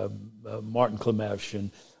got Martin Klimesh,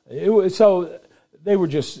 and so they were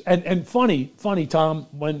just and funny, Tom.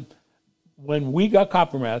 When we got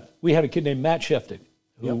Coppenrath, we had a kid named Matt Sheftick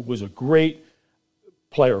who was a great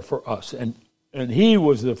player for us, and he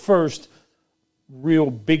was the first real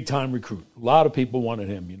big time recruit. A lot of people wanted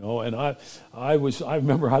him, and I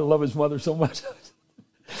remember I love his mother so much.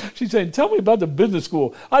 She's saying, "Tell me about the business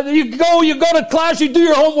school." You go to class, you do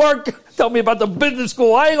your homework. Tell me about the business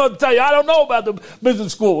school. I ain't going to tell you. I don't know about the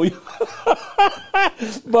business school.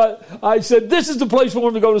 But I said, this is the place for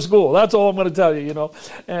him to go to school. That's all I'm going to tell you,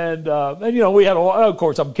 And we had all, of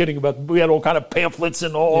course, I'm kidding about, we had all kind of pamphlets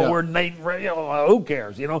and all. We're who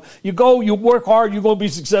cares, You go, you work hard, you're going to be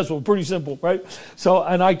successful. Pretty simple, right? So,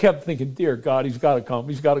 and I kept thinking, dear God, he's got to come.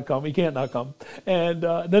 He's got to come. He can't not come. And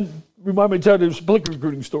then remind me to tell you the Cieplicki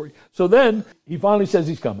recruiting story. So then he finally says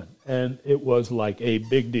he's coming, and it was like a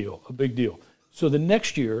big deal. So the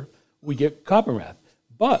next year we get Coppenrath,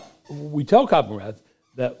 but we tell Coppenrath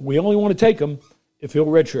that we only want to take him if he'll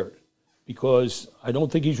redshirt, because I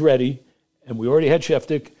don't think he's ready, and we already had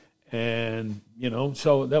Sheftick, and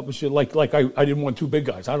so that was like I didn't want two big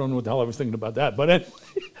guys. I don't know what the hell I was thinking about that, but anyway,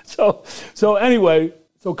 so anyway,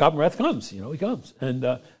 so Coppenrath comes, he comes,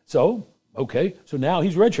 and so now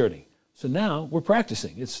he's redshirting. So now we're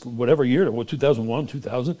practicing. It's whatever year, 2001,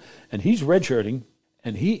 2000, and he's redshirting,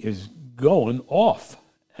 and he is going off.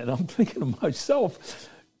 And I'm thinking to myself,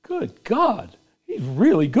 good God, he's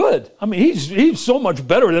really good. I mean, he's so much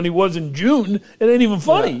better than he was in June. It ain't even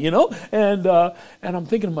funny, And I'm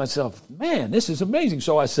thinking to myself, man, this is amazing.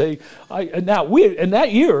 So I say, in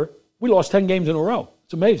that year we lost 10 games in a row.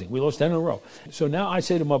 It's amazing. We lost 10 in a row. So now I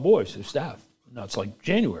say to my boys, the staff, now it's like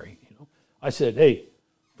January, I said, hey,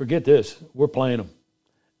 forget this. We're playing them.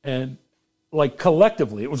 And like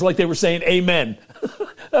collectively, it was like they were saying amen.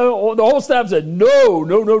 The whole staff said,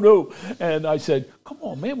 no. And I said, come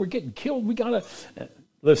on, man, we're getting killed. We got to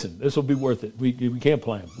listen, this will be worth it. We can't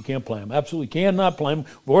play them. We can't play them. Absolutely cannot play them.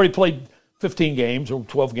 We've already played 15 games or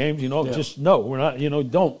 12 games, just no, we're not,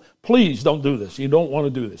 please don't do this. You don't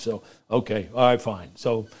want to do this. So, okay, all right, fine.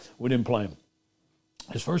 So we didn't play him.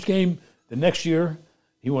 His first game, the next year,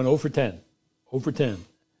 he went 0 for 10. 0 for 10.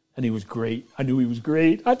 And he was great. I knew he was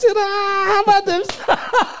great. I said, how about this?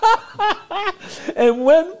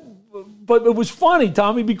 But it was funny,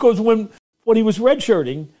 Tommy, because when when he was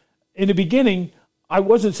redshirting, in the beginning, I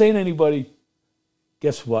wasn't saying to anybody,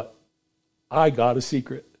 guess what? I got a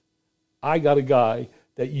secret. I got a guy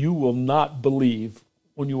that you will not believe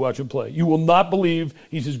when you watch him play. You will not believe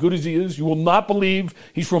he's as good as he is. You will not believe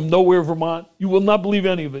he's from nowhere, Vermont. You will not believe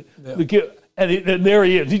any of it. Yeah. The kid, and there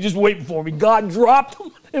he is. He's just waiting for me. God dropped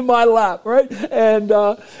him in my lap, right?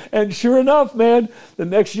 And sure enough, man, the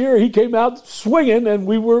next year he came out swinging, and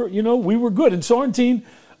we were good. And Sorrentine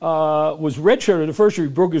was redshirted the first year.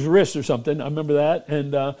 He broke his wrist or something. I remember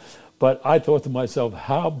that. But I thought to myself,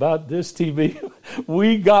 how about this TV?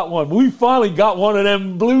 We got one. We finally got one of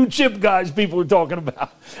them blue chip guys people were talking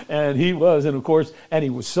about. And he was, and of course, and he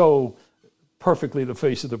was so perfectly the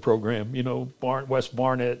face of the program. Wes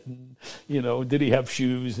Barnett, and, did he have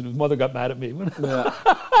shoes? And his mother got mad at me when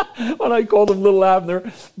I called him Little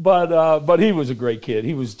Abner. But he was a great kid.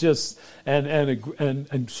 He was just,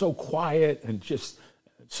 and so quiet and just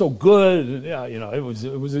so good. And, it was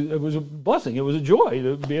a blessing. It was a joy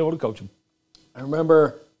to be able to coach him. I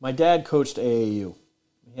remember my dad coached AAU.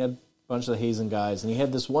 He had a bunch of the Hazen guys, and he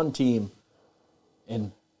had this one team,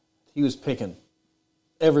 and he was picking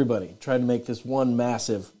everybody, trying to make this one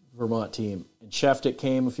massive Vermont team. And Sheftick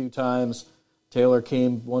came a few times. Taylor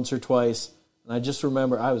came once or twice. And I just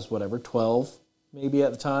remember I was, 12 maybe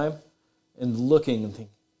at the time, and looking and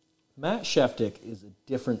thinking, Matt Sheftick is a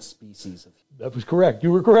different species of human. That was correct.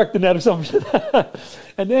 You were correct in that assumption.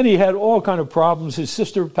 And then he had all kind of problems. His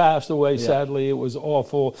sister passed away, sadly. It was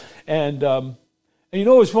awful. And you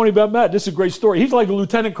know what's funny about Matt? This is a great story. He's like a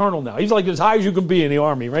lieutenant colonel now. He's like as high as you can be in the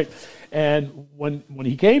Army, right? And when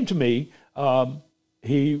he came to me,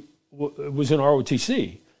 he was in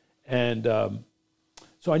ROTC. And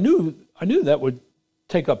so I knew that would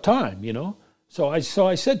take up time, So I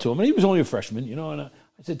said to him, and he was only a freshman, and I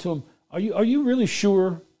said to him, Are you really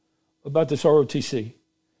sure about this ROTC?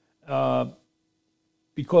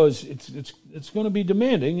 Because it's going to be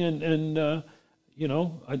demanding, and I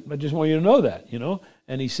just want you to know that,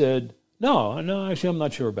 And he said, No, actually, I'm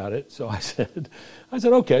not sure about it. So I said,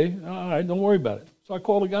 okay, all right, don't worry about it. So I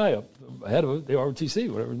called a guy up, head of the ROTC,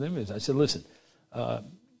 whatever his name is. I said, listen,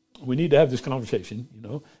 we need to have this conversation,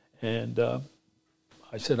 And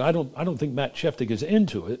I said, I don't think Matt Sheftick is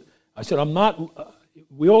into it. I said, I'm not.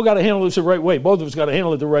 We all got to handle this the right way. Both of us got to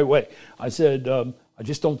handle it the right way. I said, I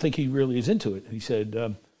just don't think he really is into it. And he said,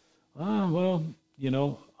 I'm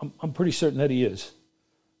pretty certain that he is.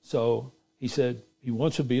 So he said, he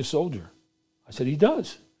wants to be a soldier. I said, he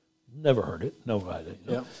does. Never heard it. No idea.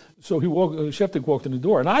 Yeah. So Sheftick walked in the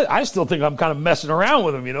door, and I still think I'm kind of messing around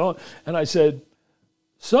with him, And I said,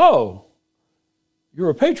 so,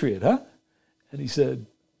 you're a patriot, huh? And he said,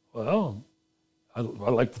 well, I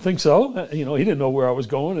like to think so. He didn't know where I was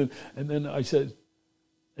going. And then I said,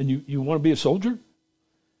 and you want to be a soldier?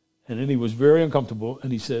 And then he was very uncomfortable,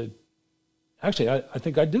 and he said, actually, I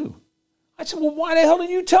think I do. I said, well, why the hell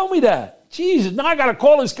didn't you tell me that? Jesus, now I got to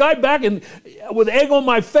call this guy back and with egg on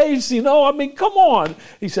my face, come on.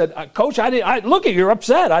 He said, Coach, look, you're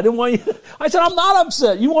upset. I didn't want you. I said, I'm not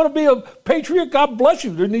upset. You want to be a patriot? God bless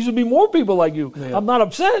you. There needs to be more people like you. Yeah. I'm not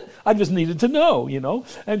upset. I just needed to know,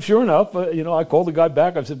 And sure enough, I called the guy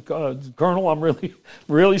back. I said, Colonel, I'm really,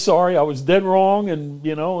 really sorry. I was dead wrong. And,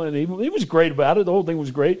 and he was great about it. The whole thing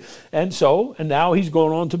was great. And now he's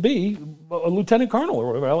going on to be a lieutenant colonel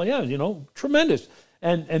or whatever. Yeah, tremendous.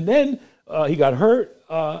 And then he got hurt,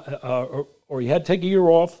 or he had to take a year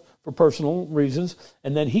off for personal reasons,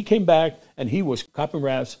 and then he came back, and he was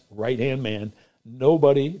Coppenrath's right-hand man.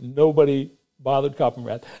 Nobody bothered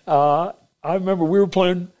Coppenrath. I remember we were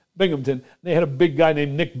playing Binghamton. They had a big guy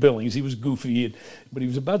named Nick Billings. He was goofy, but he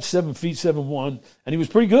was about 7 feet, 7'1", and he was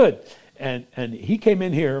pretty good. And he came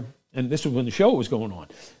in here, and this was when the show was going on.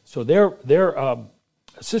 So their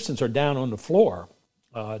assistants are down on the floor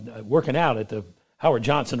working out at the Howard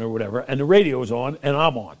Johnson or whatever, and the radio is on, and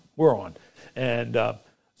I'm on. We're on. And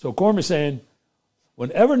so Corm is saying,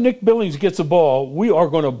 whenever Nick Billings gets the ball, we are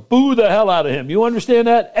going to boo the hell out of him. You understand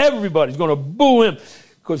that? Everybody's going to boo him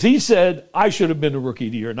because he said, I should have been the rookie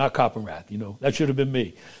of the year, not Coppenrath. That should have been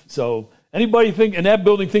me. So anybody in that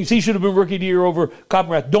building thinks he should have been rookie of the year over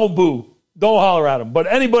Coppenrath, don't boo. Don't holler at him. But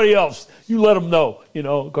anybody else, you let them know,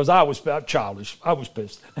 because I was childish. I was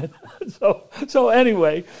pissed. So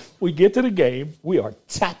anyway, we get to the game. We are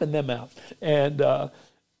tapping them out. And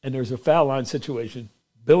there's a foul line situation.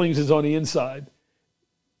 Billings is on the inside.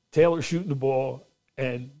 Taylor's shooting the ball,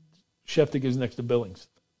 and Sheftick is next to Billings.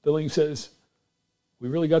 Billings says, we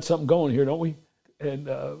really got something going here, don't we? And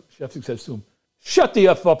Sheftick says to him, shut the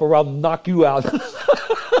F up or I'll knock you out.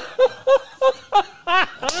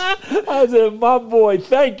 I said, my boy,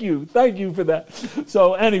 thank you for that.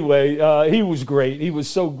 So anyway, he was great. He was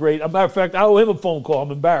so great. As a matter of fact, I owe him a phone call.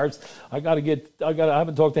 I'm embarrassed. I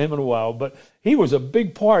haven't talked to him in a while, but he was a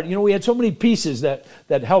big part. We had so many pieces that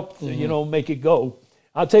helped, make it go.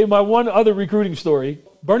 I'll tell you my one other recruiting story.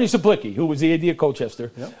 Bernie Cieplicki, who was the AD at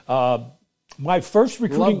Colchester. Yep. My first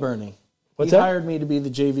recruiting. Love Bernie. He What's that? hired me to be the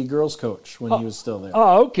JV girls coach when he was still there.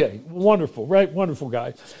 Oh, okay. Wonderful, right? Wonderful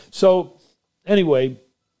guy. So anyway,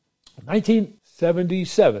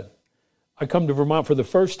 1977, I come to Vermont for the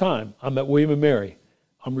first time. I'm at William and Mary.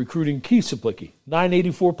 I'm recruiting Keith Cieplicki,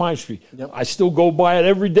 984 Pine Street. Yep. I still go by it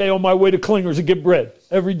every day on my way to Klinger's to get bread,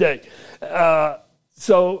 every day. And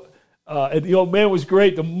the old man was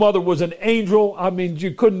great. The mother was an angel. I mean,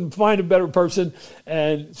 you couldn't find a better person.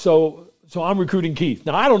 And so I'm recruiting Keith.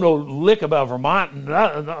 Now, I don't know lick about Vermont and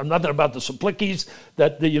nothing about the Cieplickis,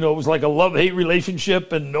 that it was like a love-hate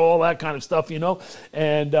relationship and all that kind of stuff,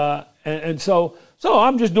 And so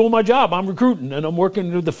I'm just doing my job. I'm recruiting, and I'm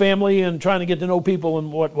working with the family and trying to get to know people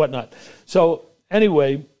and whatnot. So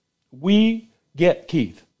anyway, we get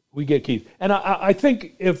Keith. And I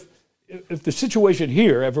think if the situation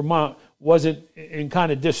here at Vermont wasn't in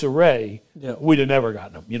kind of disarray, we'd have never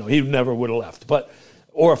gotten him. He never would have left.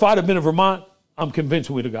 Or if I'd have been in Vermont, I'm convinced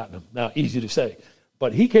we'd have gotten him. Now, easy to say.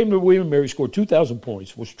 But he came to William & Mary, scored 2,000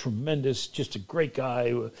 points, was tremendous, just a great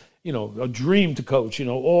guy, a dream to coach,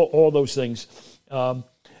 all those things. But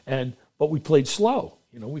we played slow,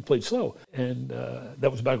 And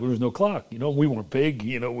that was back when there was no clock. We weren't big,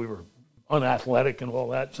 we were unathletic and all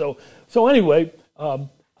that. So anyway, I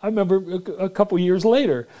remember a couple years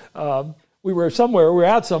later, we were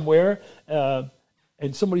out somewhere,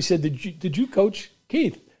 and somebody said, did you coach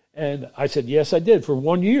Keith? And I said, yes, I did for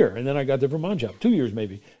 1 year. And then I got the Vermont job, 2 years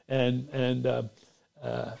maybe. And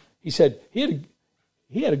he said, he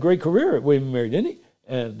had a great career at William & Mary, didn't he?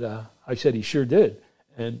 And I said, he sure did.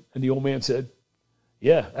 And the old man said,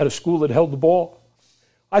 yeah, at a school that held the ball.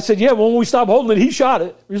 I said, yeah, well, when we stopped holding it, he shot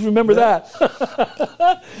it. Just remember that.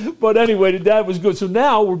 But anyway, the dad was good. So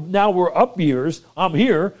now we're up years. I'm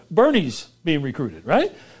here. Bernie's being recruited,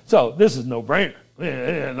 right? So this is no-brainer.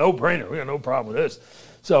 Yeah, no-brainer. We got no problem with this.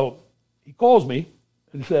 So he calls me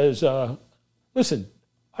and says, listen,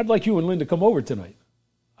 I'd like you and Lynn to come over tonight.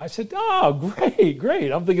 I said, oh,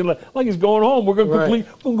 great. I'm thinking like he's going home. We're going to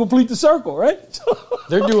complete the circle, right?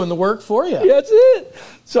 They're doing the work for you. Yeah, that's it.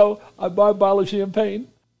 So I buy a bottle of champagne,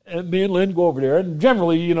 and me and Lynn go over there. And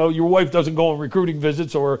generally, your wife doesn't go on recruiting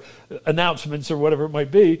visits or announcements or whatever it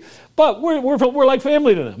might be. But we're like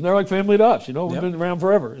family to them. They're like family to us. We've been around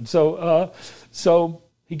forever. And so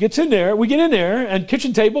he gets in there. We get in there, and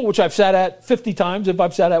kitchen table, which I've sat at 50 times if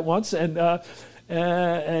I've sat at once, and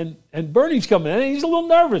Bernie's coming in. And he's a little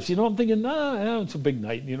nervous. I'm thinking, it's a big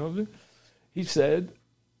night. He said,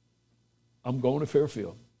 I'm going to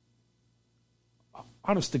Fairfield.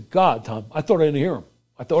 Honest to God, Tom, I thought I didn't hear him.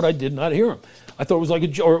 I thought I did not hear him. I thought it was like a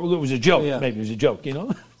joke, or it was a joke. Yeah. Maybe it was a joke,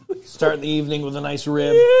 Starting the evening with a nice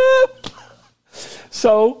rib. Yeah.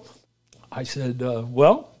 So I said, I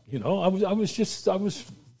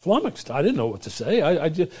was flummoxed. I didn't know what to say. I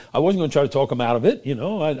wasn't going to try to talk him out of it.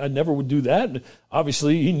 I never would do that. And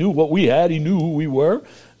obviously, he knew what we had. He knew who we were.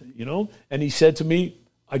 And he said to me,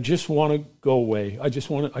 I just want to go away. I just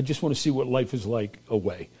want to see what life is like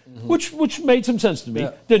away, which made some sense to me.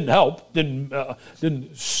 Yeah. Didn't help. Didn't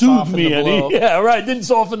soothe me any. Yeah, right. Didn't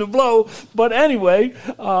soften the blow. But anyway,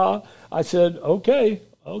 I said, okay.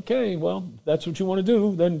 Well, if that's what you want to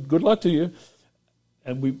do, then good luck to you.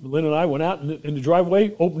 And Lynn and I went out in the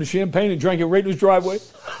driveway, opened the champagne, and drank it right in his driveway.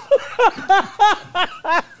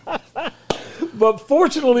 But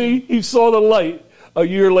fortunately, he saw the light a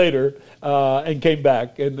year later and came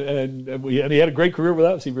back, and he had a great career with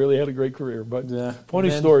us. He really had a great career. But funny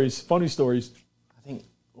stories. I think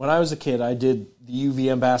when I was a kid, I did the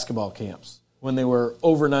UVM basketball camps when they were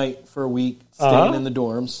overnight for a week, staying in the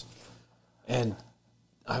dorms, and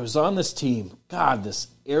I was on this team. God, this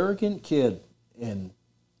arrogant kid. And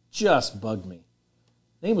just bugged me.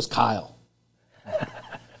 His name was Kyle. I'm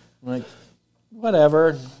like,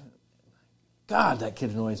 whatever. God, that kid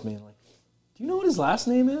annoys me. I'm like, do you know what his last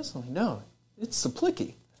name is? I'm like, no, it's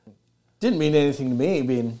Cieplicki. Didn't mean anything to me,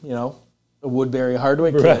 being, a Woodbury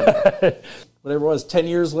Hardwick kid. Right. Whatever it was, 10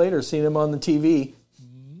 years later, seeing him on the TV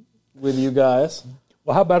with you guys.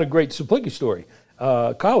 Well, how about a great Cieplicki story?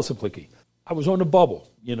 Kyle Cieplicki. I was on the bubble,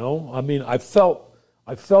 I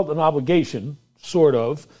felt an obligation, sort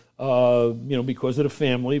of, because of the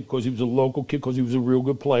family, because he was a local kid, because he was a real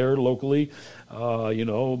good player locally.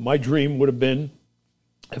 My dream would have been,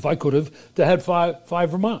 if I could have, to have five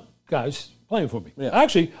Vermont guys playing for me. Yeah.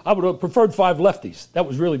 Actually, I would have preferred 5 lefties. That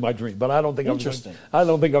was really my dream, but I don't think I was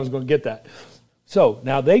going to get that. So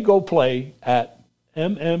now they go play at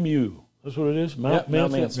MMU. That's what it is? Mount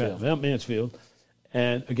Mansfield. Yeah, Mount Mansfield.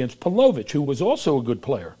 And against Pavlovich, who was also a good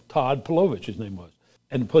player. Todd Pavlovich, his name was.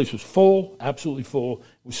 And the place was full, absolutely full.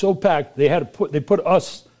 It was so packed, they put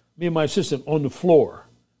us, me and my assistant, on the floor.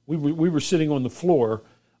 We were sitting on the floor,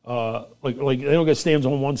 like they don't get stands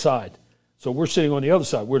on one side. So we're sitting on the other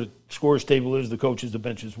side, where the scorer's table is, the coaches, the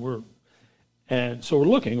benches were. And so we're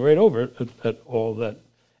looking right over at all that.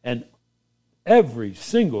 And every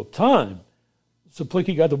single time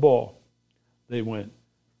Cieplicki got the ball, they went,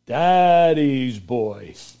 Daddy's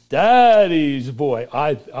boy.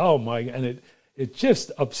 Oh my, and it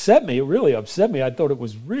just upset me. It really upset me. I thought it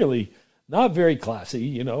was really not very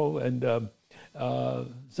classy, and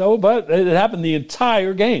but it happened the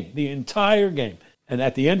entire game. And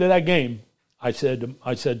at the end of that game, I said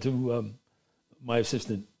to my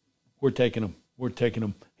assistant, we're taking him.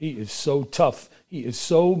 He is so tough. He is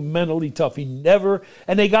so mentally tough. And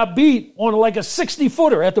they got beat on like a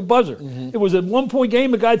 60-footer at the buzzer. Mm-hmm. It was a 1-point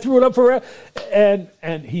game. The guy threw it up and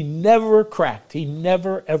he never cracked. He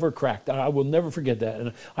never, ever cracked. I will never forget that.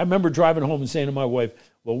 And I remember driving home and saying to my wife,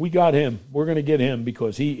 well, we got him. We're going to get him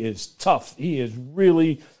because he is tough. He is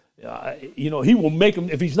really, he will make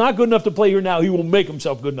him. If he's not good enough to play here now, he will make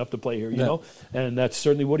himself good enough to play here, you know. And that's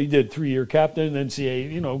certainly what he did. 3-year captain,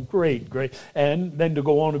 NCAA, great. And then to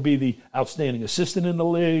go on to be the outstanding assistant in the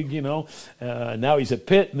league, now he's at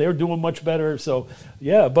Pitt, and they're doing much better. So,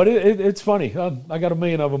 yeah, but it's funny. I got 1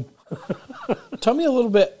 million of them. Tell me a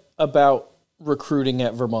little bit about recruiting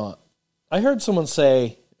at Vermont. I heard someone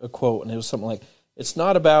say a quote, and it was something like, it's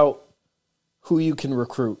not about who you can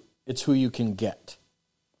recruit, it's who you can get.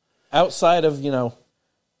 Outside of,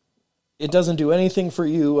 it doesn't do anything for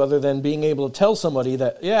you other than being able to tell somebody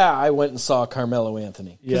that, I went and saw Carmelo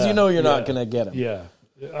Anthony. Because you're not going to get him. Yeah.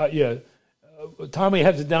 Tommy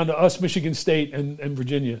has it down to us, Michigan State and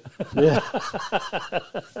Virginia. Yeah.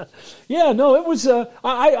 It was,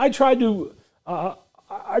 I tried to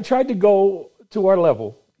go to our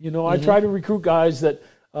level. I tried to recruit guys that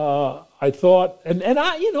I thought, and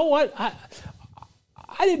I,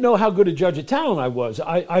 I didn't know how good a judge of talent I was.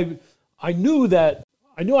 I knew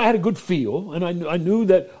I had a good feel, and I knew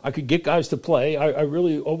that I could get guys to play. I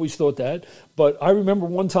really always thought that. But I remember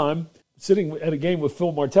one time sitting at a game with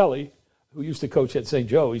Phil Martelli, who used to coach at St.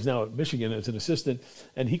 Joe. He's now at Michigan as an assistant.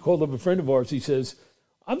 And he called up a friend of ours. He says,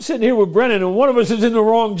 I'm sitting here with Brennan, and one of us is in the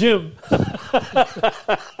wrong gym.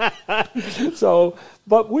 So,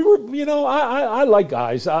 but we were, I like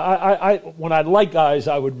guys. When I like guys,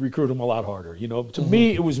 I would recruit them a lot harder. To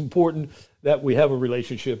me, it was important that we have a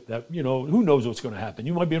relationship that, who knows what's going to happen.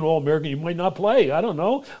 You might be an All-American. You might not play. I don't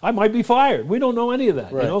know. I might be fired. We don't know any of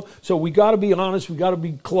that, right. So we got to be honest. We got to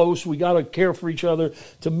be close. We got to care for each other.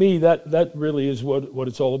 To me, that really is what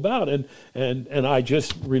it's all about. And I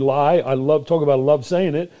just rely. I love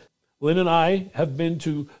saying it. Lynn and I have been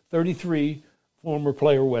to 33 former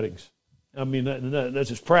player weddings. I mean, that's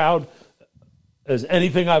as proud as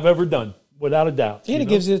anything I've ever done, without a doubt. And it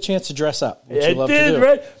gives you a chance to dress up, which you love to do.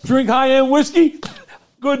 Right? Drink high-end whiskey,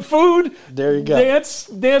 good food. There you go.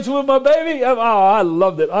 Dance with my baby. Oh, I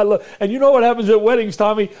loved it. And you know what happens at weddings,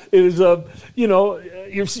 Tommy, is,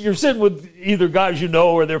 you're sitting with either guys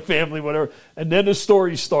or their family, whatever, and then the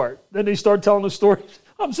stories start. Then they start telling the stories.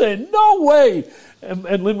 I'm saying, no way.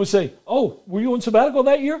 And Lynn would say, oh, were you on sabbatical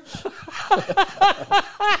that year?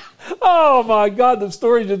 Oh, my God, the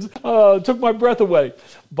story just took my breath away.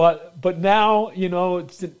 But now,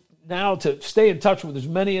 now to stay in touch with as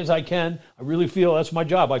many as I can, I really feel that's my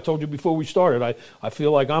job. I told you before we started, I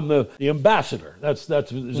feel like I'm the ambassador. That's a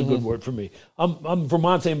good word for me. I'm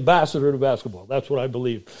Vermont's ambassador to basketball. That's what I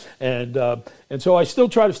believe. And so I still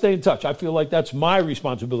try to stay in touch. I feel like that's my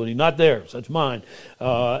responsibility, not theirs. That's mine.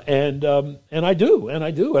 And I do. And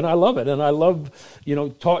I love it. And I love,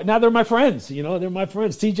 talk. Now they're my friends. They're my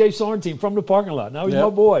friends. TJ Sorrentine from the parking lot. Now he's my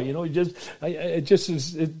boy. It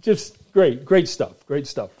just great stuff.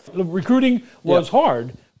 The recruiting was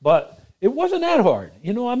hard, but it wasn't that hard.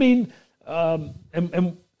 And I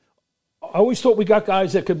always thought we got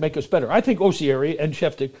guys that could make us better. I think Osieri and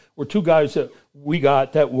Sheftik were two guys that we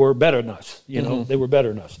got that were better than us. They were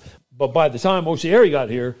better than us. But by the time Osieri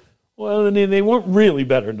got here, well, I mean, they weren't really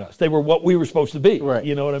better than us. They were what we were supposed to be. Right.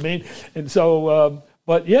 You know what I mean? And so,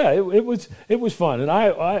 but yeah, it was fun, and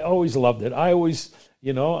I always loved it. I always,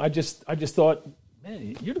 I just thought,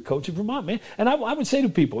 man, you're the coach of Vermont, man. And I would say to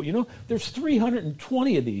people, there's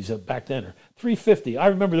 320 of these back then, or 350. I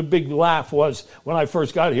remember the big laugh was when I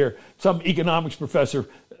first got here, some economics professor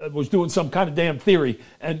was doing some kind of damn theory,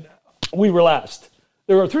 and we were last.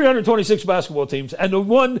 There are 326 basketball teams, and the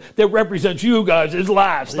one that represents you guys is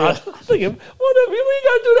last. Yeah. I'm thinking, what are you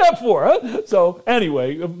got to do that for, huh? So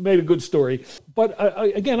anyway, it made a good story. But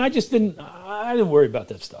again, I didn't worry about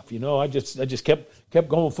that stuff. I just kept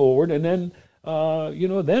going forward. And then,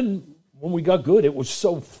 then when we got good, it was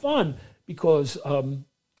so fun because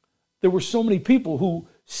there were so many people who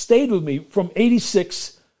stayed with me from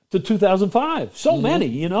 86 to 2005. So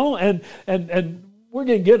many, and we're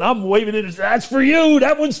getting good. I'm waving it as, that's for you.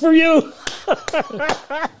 That one's for you.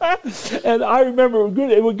 And I remember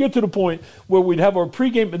it would get to the point where we'd have our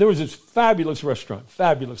pregame. There was this fabulous restaurant,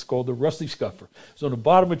 called the Rusty Scuffer. It was on the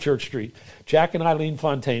bottom of Church Street. Jack and Eileen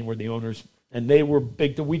Fontaine were the owners, and they were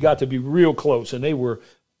big. We got to be real close, and they were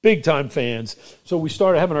big-time fans. So we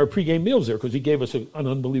started having our pregame meals there because he gave us an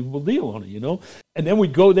unbelievable deal on it, And then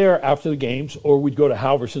we'd go there after the games, or we'd go to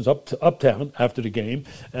Halverson's uptown after the game,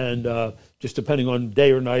 and just depending on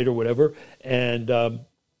day or night or whatever. And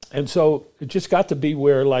so it just got to be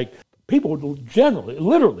where, like, people would generally,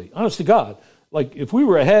 literally, honest to God, like if we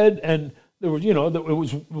were ahead and there was,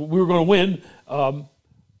 we were going to win,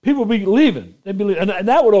 people would be leaving. They'd be leaving. And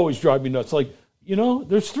that would always drive me nuts. Like,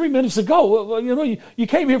 there's 3 minutes to go. Well, you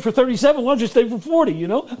came here for 37. Why don't you stay for 40,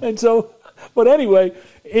 And so, but anyway,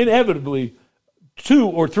 inevitably, 2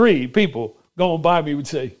 or 3 people going by me would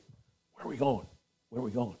say, where are we going? Where are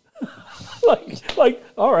we going? like,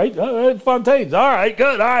 all right, Fontaine's, all right,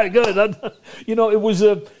 good. It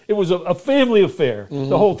was a family affair,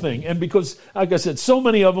 the whole thing. And because, like I said, so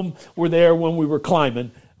many of them were there when we were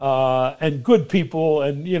climbing, and good people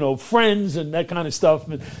and, friends and that kind of stuff.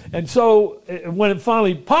 And so when it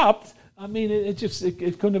finally popped, I mean, it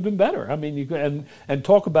couldn't have been better. I mean, and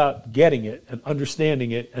talk about getting it and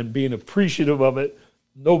understanding it and being appreciative of it.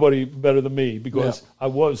 Nobody better than me because I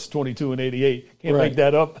was 22 and 88. Can't make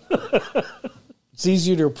that up. It's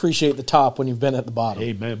easier to appreciate the top when you've been at the bottom.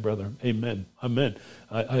 Amen, brother. Amen.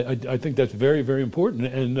 I think that's very, very important.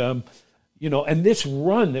 And, and this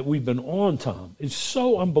run that we've been on, Tom, is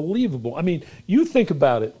so unbelievable. I mean, you think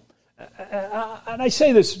about it, and I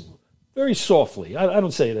say this very softly. I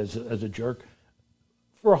don't say it as a jerk.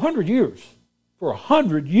 For 100 years,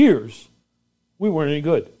 we weren't any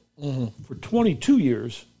good. Mm-hmm. For 22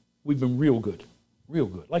 years, we've been real good.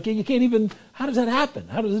 Like, you can't even, how does that happen?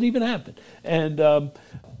 How does it even happen? And,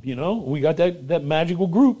 we got that magical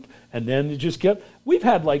group, and then it just kept, we've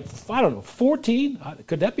had 14,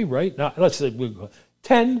 could that be right? No, let's say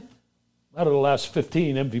 10 out of the last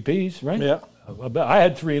 15 MVPs, right? Yeah. I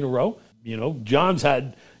had 3 in a row. John's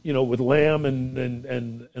had, with Lamb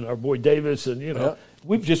and our boy Davis, and,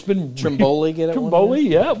 we've just been Trimboli,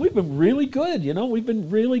 yeah. We've been really good. We've been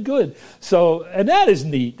really good. So, and that is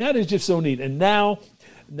neat. That is just so neat. And now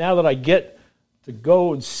that I get to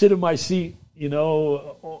go and sit in my seat,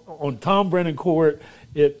 on Tom Brennan court,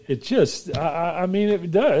 it just,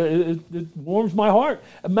 it warms my heart.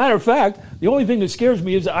 As a matter of fact, the only thing that scares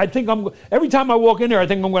me is every time I walk in there, I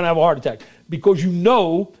think I'm going to have a heart attack because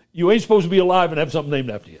you ain't supposed to be alive and have something named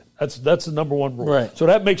after you. That's the number one rule. Right. So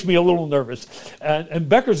that makes me a little nervous. And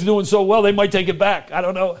Becker's doing so well, they might take it back. I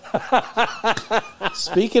don't know.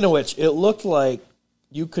 Speaking of which, it looked like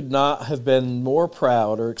you could not have been more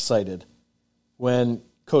proud or excited when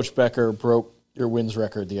Coach Becker broke your wins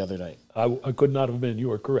record the other night. I could not have been.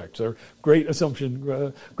 You are correct, sir. Great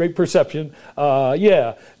assumption, great perception.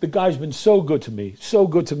 The guy's been so good to me,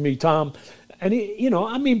 Tom.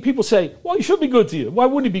 And people say, well, he should be good to you. Why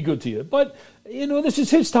wouldn't he be good to you? But, this is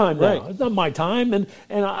his time now. Right. It's not my time. And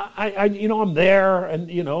I'm there.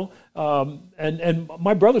 And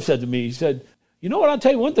my brother said to me, he said, I'll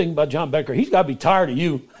tell you one thing about John Becker. He's got to be tired of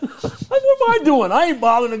you. What am I doing? I ain't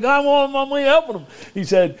bothering the guy. I'm only helping him. He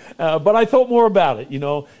said, but I thought more about it,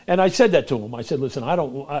 And I said that to him. I said, listen,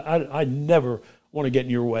 I never want to get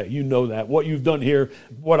in your way. You know that. What you've done here,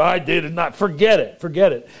 what I did, and not forget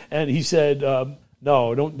it. And he said,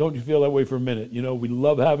 no, don't you feel that way for a minute. We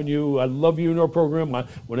love having you. I love you in our program.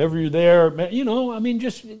 Whenever you're there,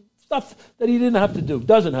 just stuff that he doesn't have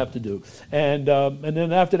to do. And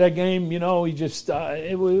then after that game, he just,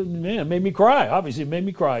 it made me cry. Obviously, it made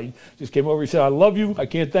me cry. He just came over and said, I love you. I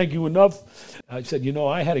can't thank you enough. I said,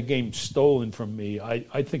 I had a game stolen from me.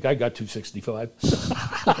 I think I got 265.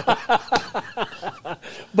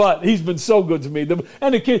 But he's been so good to me.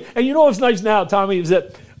 And the kid, and what's nice now, Tommy, is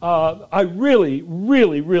that I really,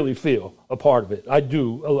 really, really feel a part of it. I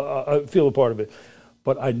do feel a part of it.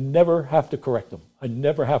 But I never have to correct him. I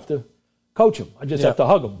never have to coach him. I just have to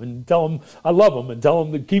hug him and tell him I love him and tell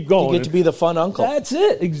him to keep going. You get to be the fun uncle. That's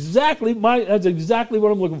it. That's exactly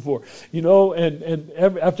what I'm looking for. And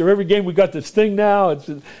after every game, we got this thing now. It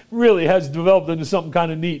really has developed into something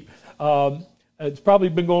kind of neat. It's probably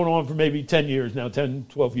been going on for maybe 10 years now, 10,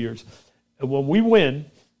 12 years. And when we win,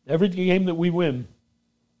 every game that we win,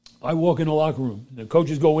 I walk in the locker room. The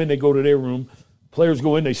coaches go in, they go to their room. Players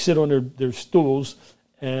go in, they sit on their stools.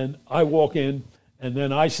 And I walk in, and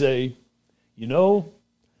then I say,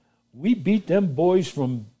 we beat them boys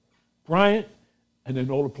from Bryant. And then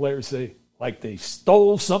all the players say, like they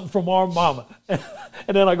stole something from our mama. And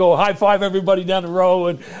then I go high five everybody down the row.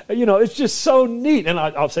 And, it's just so neat. And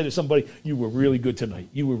I'll say to somebody, you were really good tonight.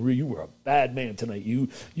 You were a bad man tonight.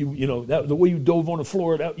 The way you dove on the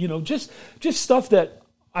floor, just stuff that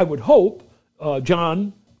I would hope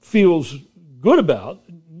John feels good about.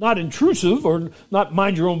 Not intrusive or not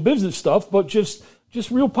mind your own business stuff, but just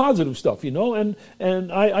real positive stuff, And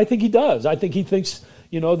I think he does. I think he thinks,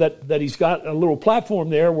 that he's got a little platform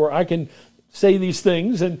there where I can say these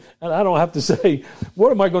things, and I don't have to say,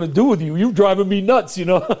 what am I going to do with you? You're driving me nuts, I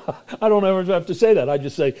don't ever have to say that. I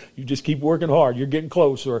just say, you just keep working hard. You're getting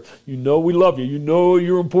close, or we love you.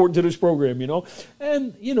 You're important to this program,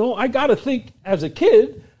 And, I got to think as a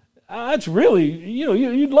kid, that's really,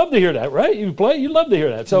 you'd love to hear that, right? You play, you'd love to hear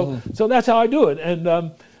that. So that's how I do it.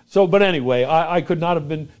 And but anyway, I could not have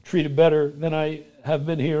been treated better than I have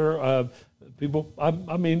been here. People, I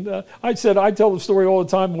tell the story all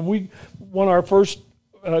the time. When we won our first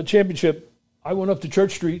championship, I went up to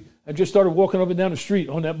Church Street and just started walking up and down the street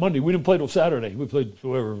on that Monday. We didn't play till Saturday. We played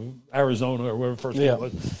whoever, Arizona or wherever the first game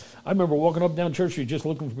was. I remember walking up and down Church Street just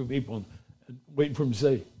looking for people and waiting for them to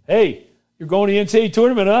say, hey, you're going to the NCAA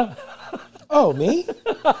Tournament, huh? Oh, me?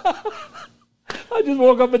 I just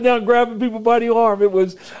walk up and down grabbing people by the arm.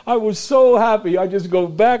 I was so happy. I just go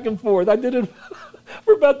back and forth. I did it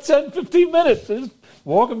for about 10, 15 minutes, just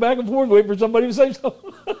walking back and forth, waiting for somebody to say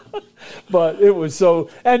something. But it was so,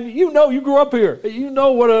 and you grew up here.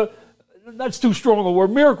 That's too strong a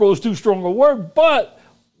word. Miracle is too strong a word, but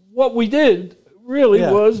what we did really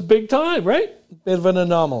was big time, right? Bit of an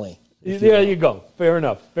anomaly. There you go. Fair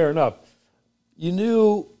enough. You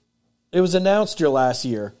knew it was announced your last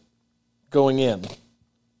year going in.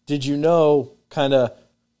 Did you know kind of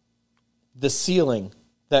the ceiling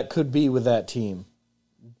that could be with that team?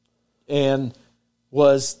 And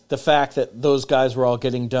was the fact that those guys were all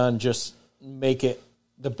getting done just make it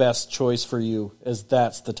the best choice for you, as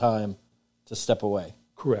that's the time to step away?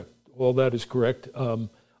 Correct. Well, that is correct.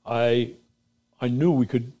 I knew we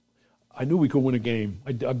could win a game.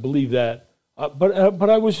 I believe that. But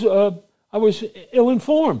I was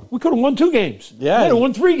ill-informed. We could have won 2 games. Yeah. We could have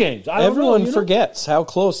won 3 games. Everyone forgets how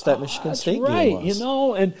close that Michigan State game was.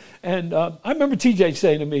 Right, and I remember TJ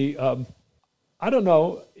saying to me, I don't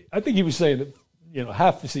know, I think he was saying it,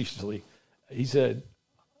 half facetiously. He said,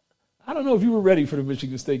 I don't know if you were ready for the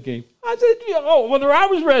Michigan State game. I said, whether I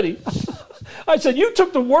was ready. I said, you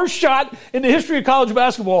took the worst shot in the history of college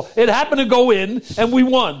basketball. It happened to go in, and we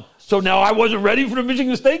won. So now I wasn't ready for the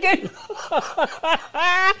Michigan State game?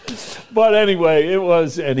 But anyway, it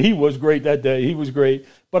was, and he was great that day. He was great.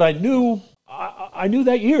 But I knew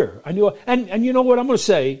that year. I knew, and you know what I'm going to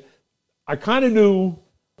say? I kind of knew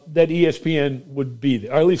that ESPN would be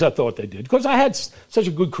there, or at least I thought they did, because I had such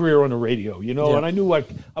a good career on the radio, and I knew I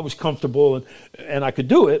was comfortable and I could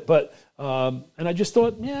do it, but and I just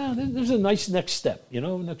thought, there's a nice next step,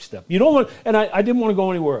 next step. You don't want, and I didn't want to go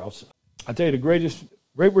anywhere else. I'll tell you,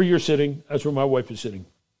 right where you're sitting, that's where my wife is sitting.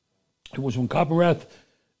 It was when Copperrath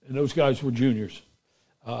and those guys were juniors.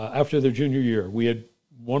 After their junior year, we had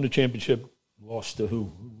won the championship, lost to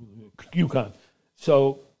who? UConn.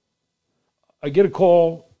 So I get a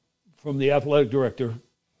call from the athletic director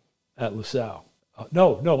at LaSalle.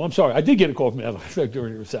 No, I'm sorry. I did get a call from the athletic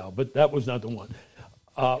director at LaSalle, but that was not the one.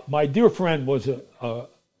 My dear friend was a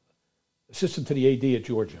assistant to the AD at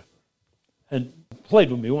Georgia and played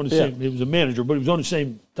with me. He was a manager, but he was on the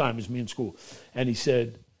same time as me in school. And he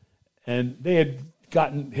said, and they had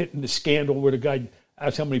gotten hit in the scandal where the guy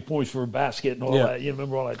asked how many points for a basket and all that. You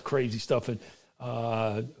remember all that crazy stuff. And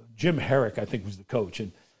Jim Herrick, I think, was the coach.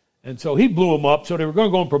 And so he blew him up. So they were going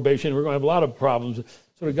to go on probation. They were going to have a lot of problems.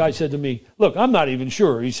 So the guy said to me, look, I'm not even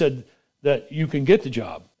sure. He said that you can get the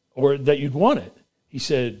job or that you'd want it. He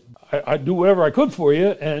said, I'd do whatever I could for you.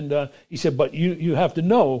 And he said, but you have to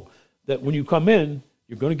know that when you come in,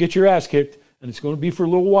 you're going to get your ass kicked, and it's going to be for a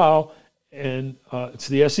little while. And it's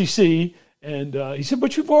the SEC. And he said,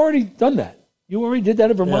 but you've already done that. You already did that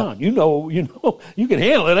in Vermont. Yeah. You can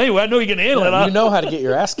handle it anyway. I know you can handle it. You know how to get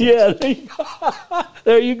your ass kicked. Yeah,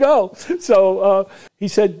 there you go. So he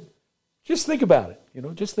said, just think about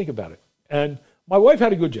it. Just think about it. And my wife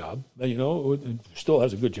had a good job, still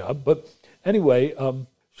has a good job. But anyway,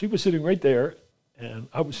 she was sitting right there, and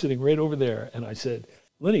I was sitting right over there. And I said,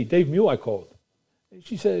 Lenny, Dave Mew I called. And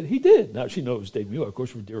she said, he did. Now, she knows Dave Muir. Of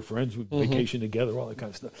course, we're dear friends. We vacation together, all that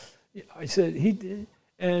kind of stuff. I said, he did.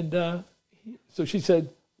 And so she said,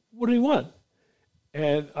 what do you want?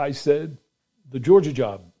 And I said, the Georgia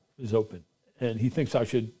job is open, and he thinks I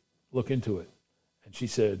should look into it. And she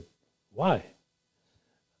said, why?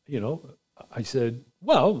 I said,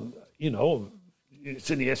 well, it's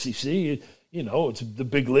in the SEC. It's the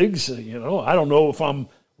big leagues. I don't know if I'm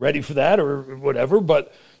ready for that or whatever,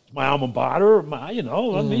 but it's my alma mater.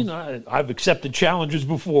 I mean, I've accepted challenges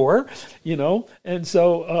before, And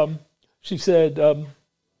so she said,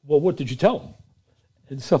 well, what did you tell him?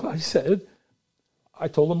 And so I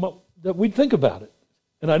told him that we'd think about it.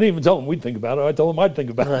 And I didn't even tell him we'd think about it. I told him I'd think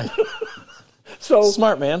about it. So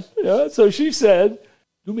smart man. Yeah. So she said,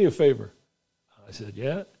 do me a favor. I said,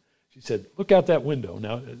 yeah. She said, look out that window.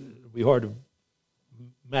 Now, it'll be hard to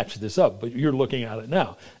match this up, but you're looking at it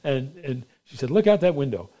now. And she said, look out that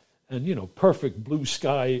window. And, perfect blue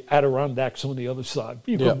sky, Adirondacks on the other side.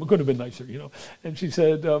 Couldn't have been nicer, And she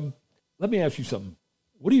said, let me ask you something.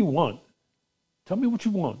 What do you want? Tell me what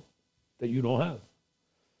you want that you don't have.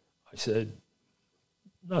 I said,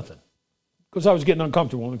 nothing. Because I was getting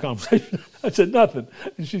uncomfortable in the conversation. I said, nothing.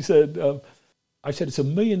 And she said, it's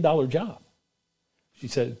 $1 million job. She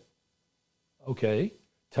said, okay,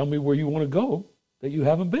 tell me where you want to go that you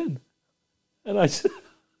haven't been. And I said,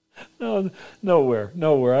 no, nowhere.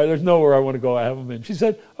 There's nowhere I want to go I haven't been. She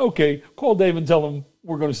said, okay, call Dave and tell him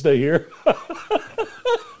we're going to stay here.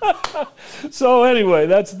 So anyway,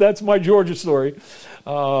 that's my Georgia story.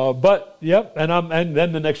 But, yep, and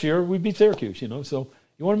then the next year we beat Syracuse, So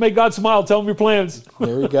you want to make God smile, tell him your plans.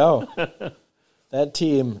 There we go. That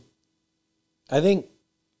team, I think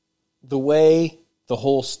the way the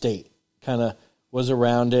whole state kind of was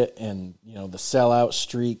around it and, the sellout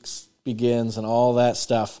streaks begins and all that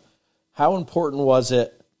stuff, how important was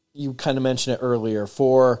it, you kind of mentioned it earlier,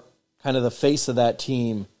 for kind of the face of that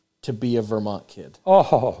team to be a Vermont kid?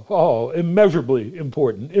 Oh, immeasurably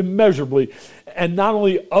important, immeasurably. And not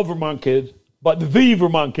only a Vermont kid, but the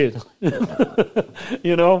Vermont kid.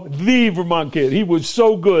 The Vermont kid. He was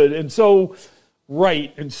so good and so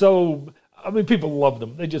right and so, people loved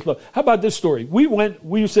him. They just loved him. How about this story?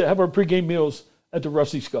 We used to have our pregame meals at the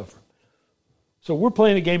Rusty Scuff Room. So we're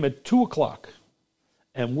playing a game at 2 o'clock,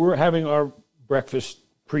 and we're having our breakfast,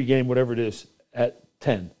 pregame, whatever it is, at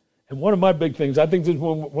 10. And one of my big things, I think this is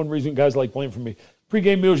one reason guys like playing for me,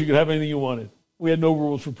 pregame meals, you could have anything you wanted. We had no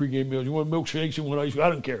rules for pregame meals. You want milkshakes, you want ice cream, I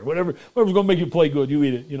don't care. Whatever's going to make you play good, you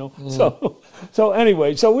eat it, So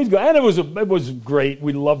anyway, so we'd go, and it was great.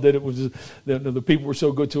 We loved it. It was the people were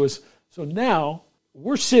so good to us. So now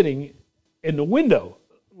we're sitting in the window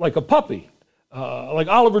like a puppy, like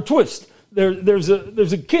Oliver Twist. There's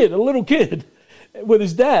a kid, a little kid, with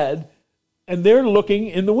his dad, and they're looking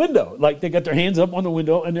in the window. Like they got their hands up on the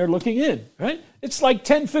window and they're looking in, right? It's like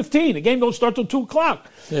 10:15. The game don't start till 2 o'clock.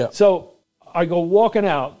 Yeah. So I go walking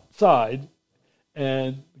outside,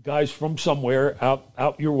 and guys from somewhere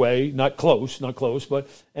out your way, not close,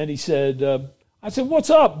 and he said, I said, what's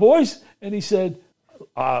up, boys? And he said,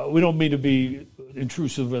 we don't mean to be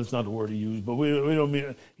intrusive, that's not the word he used, but we don't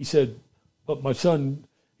mean, he said, but my son,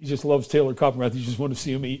 he just loves Taylor Coppenrath, he just want to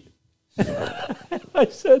see him eat. I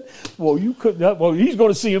said, well, you could not. Well, he's going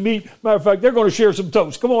to see him eat. Matter of fact, they're going to share some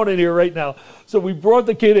toast. Come on in here right now. So we brought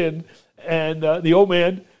the kid in, and the old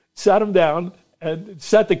man sat him down and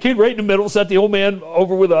sat the kid right in the middle, sat the old man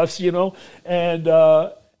over with us, and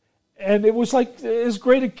it was like as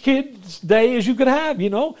great a kid's day as you could have,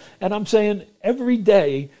 And I'm saying every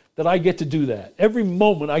day that I get to do that, every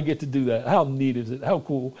moment I get to do that, how neat is it? How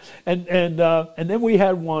cool? And then we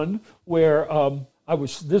had one where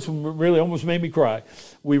this one really almost made me cry.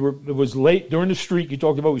 It was late during the streak. You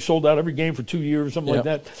talked about we sold out every game for 2 years, something like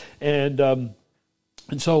that. And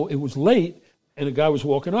so it was late, and a guy was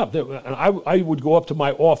walking up. And I would go up to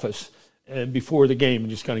my office and before the game and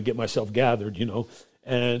just kind of get myself gathered,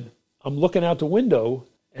 And I'm looking out the window,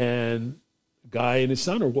 and a guy and his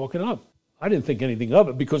son are walking up. I didn't think anything of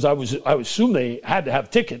it because I assumed they had to have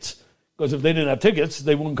tickets, because if they didn't have tickets,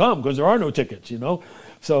 they wouldn't come because there are no tickets,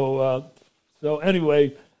 So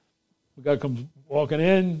anyway, the guy comes walking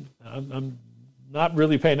in. I'm not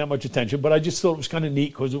really paying that much attention, but I just thought it was kind of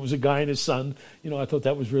neat because it was a guy and his son. I thought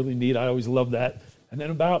that was really neat. I always loved that. And then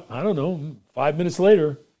about, 5 minutes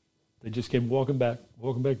later, they just came walking back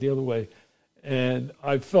the other way. And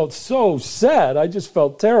I felt so sad. I just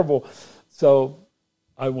felt terrible. So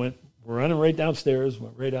I went running right downstairs,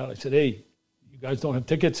 went right out. I said, hey, you guys don't have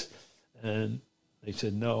tickets? And they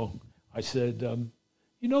said, no. I said,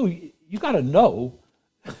 you got to know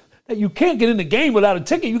that you can't get in the game without a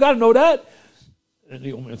ticket. You got to know that. And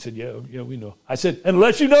the old man said, yeah, we know. I said,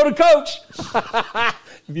 unless you know the coach.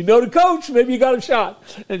 If you know the coach, maybe you got a shot.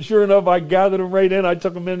 And sure enough, I gathered them right in. I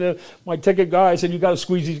took them in my ticket guy. I said, you got to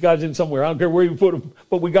squeeze these guys in somewhere. I don't care where you put them,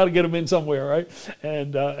 but we got to get them in somewhere, right?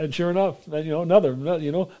 And sure enough, another,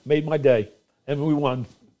 made my day. And we won,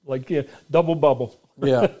 double bubble.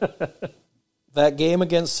 Yeah. That game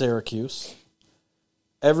against Syracuse,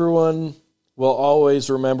 everyone will always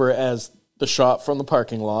remember it as the shot from the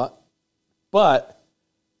parking lot. But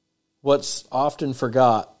what's often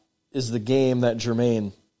forgot is the game that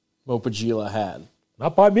Jermaine Mopagila had.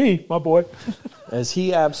 Not by me, my boy. As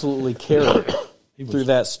he absolutely carried through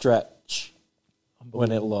that stretch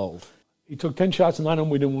when it lulled. He took 10 shots, and 9 of them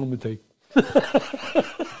we didn't want him to take.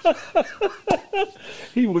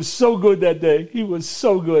 He was so good that day. He was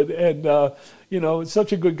so good. And,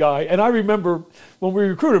 such a good guy. And I remember when we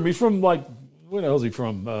recruited him, he's from, where the hell is he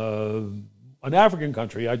from? An African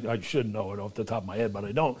country. I should know it off the top of my head, but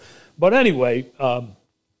I don't. But anyway,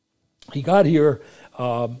 he got here.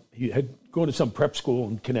 He had gone to some prep school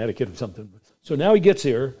in Connecticut or something. So now he gets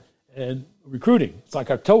here and recruiting. It's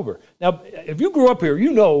like October. Now, if you grew up here,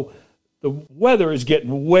 you know the weather is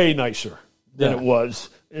getting way nicer than it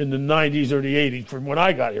was in the 90s or the 80s from when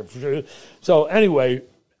I got here. For sure. So anyway,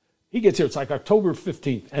 he gets here. It's like October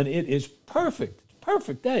 15th, and it is perfect.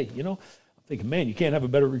 Perfect day, Thinking, man, you can't have a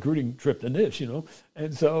better recruiting trip than this,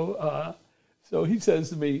 And so he says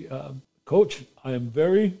to me, Coach, I am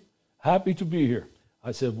very happy to be here.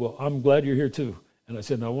 I said, well, I'm glad you're here too. And I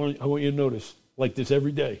said, I want you to notice, like this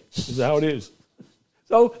every day. This is how it is.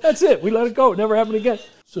 So that's it. We let it go. It never happened again.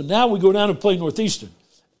 So now we go down and play Northeastern.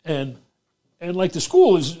 And the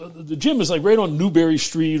school the gym is right on Newberry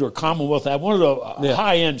Street or Commonwealth Ave, one of the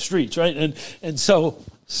high-end streets, right? And so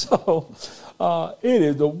it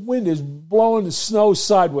is, the wind is blowing the snow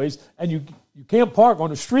sideways, and you can't park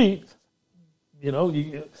on the street,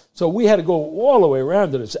 so we had to go all the way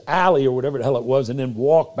around to this alley or whatever the hell it was, and then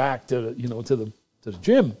walk back to the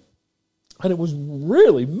gym. And it was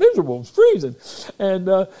really miserable. It was freezing.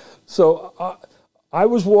 And so I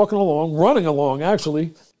was running along,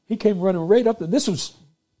 actually. He came running right up, and this was,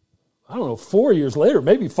 4 years later,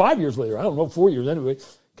 maybe 5 years later. 4 years anyway.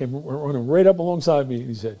 Came running right up alongside me, and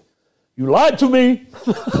he said, "You lied to me."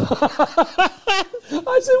 I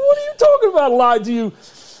said, "What are you talking about, lied to you?"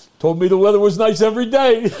 Told me the weather was nice every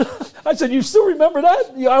day. I said, "You still remember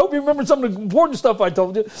that? I hope you remember some of the important stuff I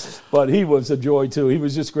told you." But he was a joy, too. He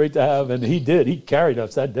was just great to have, and he did. He carried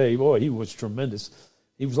us that day. Boy, he was tremendous.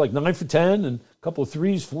 He was 9 for 10 and a couple of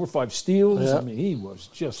threes, 4 or 5 steals. Yeah. I mean, he was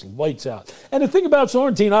just lights out. And the thing about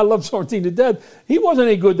Sorrentine, I love Sorrentine to death. He wasn't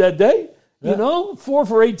any good that day. Yeah. 4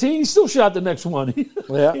 for 18. He still shot the next one.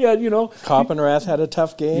 Yeah. He had, Coppenrath had a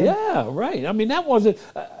tough game. Yeah, right. I mean, that wasn't.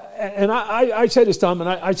 And I say this, Tom, and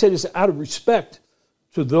I say this out of respect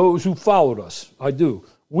to those who followed us. I do.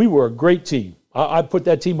 We were a great team. I'd put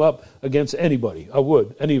that team up against anybody. I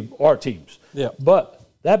would, any of our teams. Yeah. But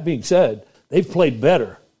that being said, they've played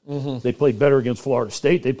better. Mm-hmm. They played better against Florida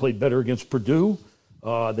State. They played better against Purdue.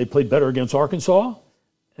 They played better against Arkansas,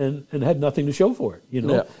 and had nothing to show for it.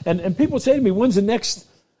 Yeah. And people say to me, "When's the next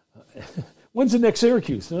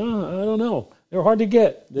Syracuse?" I don't know. They're hard to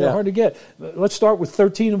get. They're hard to get. Let's start with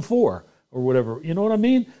 13-4 or whatever. You know what I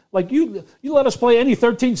mean? You let us play any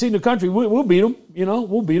 13 seed in the country, we'll beat them.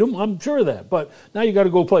 We'll beat them. I'm sure of that. But now you got to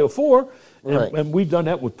go play a 4, and we've done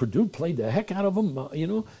that with Purdue. Played the heck out of them.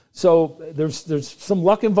 So there's some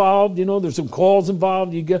luck involved. There's some calls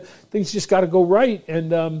involved. Things just got to go right,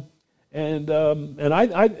 and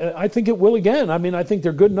I think it will again. I mean, I think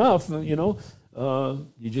they're good enough. You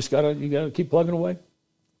just gotta keep plugging away.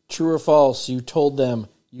 True or false? You told them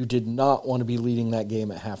you did not want to be leading that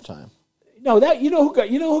game at halftime. No, that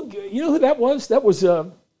who that was? That was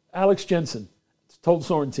Alex Jensen. Told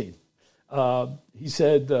Sorrentine. He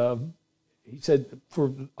said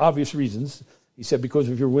for obvious reasons. He said because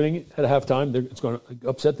if you're winning at halftime, it's going to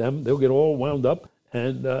upset them. They'll get all wound up,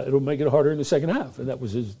 and it'll make it harder in the second half. And that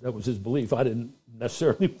was his belief. I didn't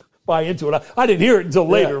necessarily buy into it. I didn't hear it until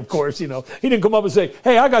later, of course. He didn't come up and say,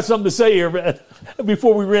 "Hey, I got something to say here,"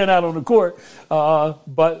 before we ran out on the court.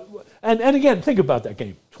 But again, think about that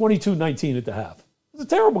game. 22-19 at the half. It was a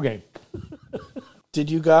terrible game. Did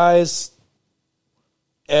you guys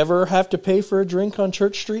ever have to pay for a drink on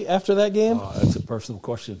Church Street after that game? Oh, that's a personal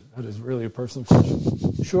question. That is really a personal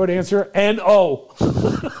question. Short answer, no.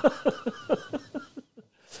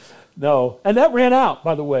 No. And that ran out,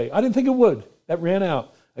 by the way. I didn't think it would. That ran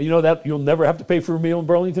out. That you'll never have to pay for a meal in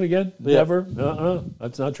Burlington again? Yep. Never?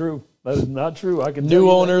 That's not true. That is not true. I can New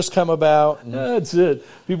owners come about. That's it.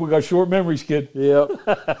 People got short memories, kid. Yep.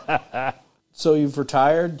 So you've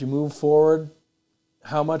retired. You move forward.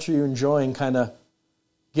 how much are you enjoying kind of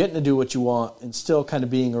getting to do what you want and still kind of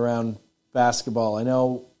being around basketball? I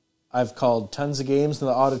know I've called tons of games in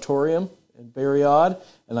the auditorium in Barry Odd,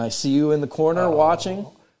 and I see you in the corner watching.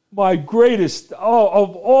 My greatest,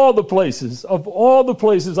 of all the places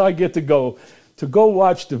I get to go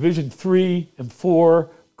watch Division III and IV,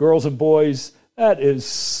 girls and boys, that is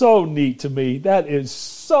so neat to me. That is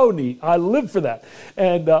so neat. I live for that.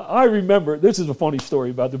 And I remember, this is a funny story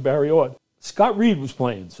about the Barry Odd. Scott Reed was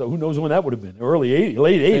playing, so who knows when that would have been, late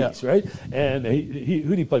 80s, right? And who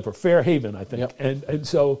did he play for? Fairhaven, I think. Yep. And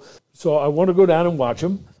so I want to go down and watch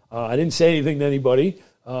him. I didn't say anything to anybody.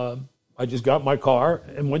 I just got in my car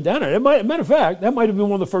and went down there. Matter of fact, that might have been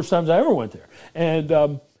one of the first times I ever went there.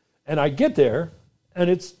 And I get there, and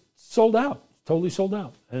it's sold out, totally sold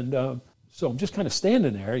out. And so I'm just kind of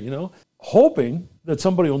standing there, hoping that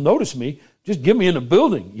somebody will notice me. Just get me in the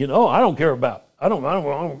building, I don't care about. I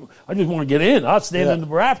just want to get in. I'll stand in the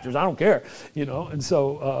rafters. I don't care, And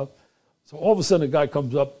so all of a sudden, a guy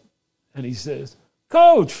comes up and he says,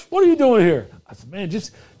 "Coach, what are you doing here?" I said, "Man,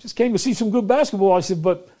 just came to see some good basketball." I said,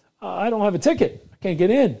 "But I don't have a ticket. I can't get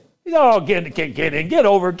in." He said, "Oh, can't get in. Get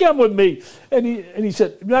over. Come with me." And he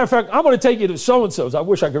said, "Matter of fact, I'm going to take you to so and so's." I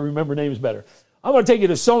wish I could remember names better. "I'm going to take you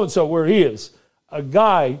to so and so where he is." A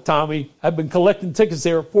guy, Tommy, had been collecting tickets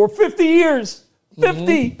there for 50 years. 50.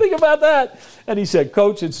 Mm-hmm. Think about that. And he said,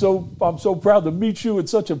 "Coach, I'm so proud to meet you.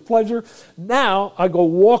 It's such a pleasure." Now I go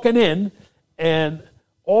walking in, and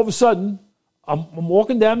all of a sudden I'm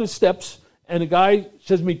walking down the steps, and the guy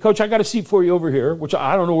says to me, "Coach, I got a seat for you over here," which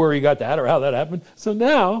I don't know where he got that or how that happened. So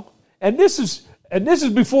now, and this is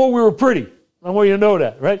before we were pretty. I want you to know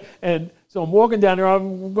that, right? And so I'm walking down there.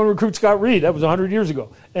 I'm going to recruit Scott Reed. That was 100 years ago.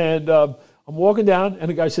 And I'm walking down, and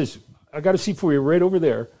the guy says, "I got a seat for you right over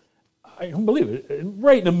there." I don't believe it.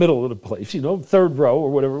 Right in the middle of the place, third row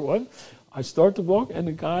or whatever it was. I start to walk, and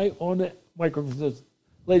the guy on the microphone says,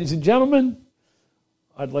 "Ladies and gentlemen,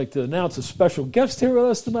 I'd like to announce a special guest here with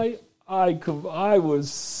us tonight." I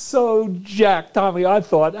was so jacked, Tommy. I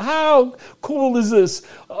thought, how cool is this?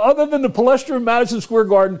 Other than the Palestra in Madison Square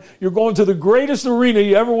Garden, you're going to the greatest arena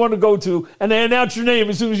you ever want to go to, and they announce your name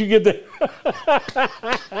as soon as you get there.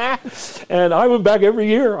 And I went back every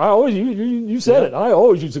year. You said it. I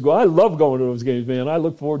always used to go. I love going to those games, man. I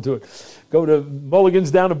look forward to it. Go to Mulligan's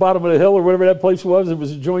down the bottom of the hill or whatever that place was. It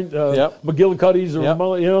was a joint, McGillicuddy's or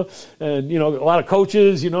and a lot of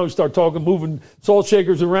coaches, start talking, moving salt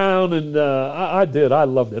shakers around, and I did. I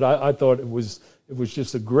loved it. I thought it was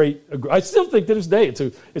just a great. I still think to this day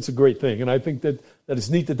it's a great thing, and I think that it's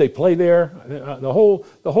neat that they play there. The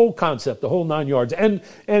whole concept, the whole 9 yards, and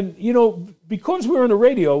because we were on the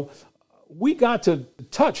radio, we got to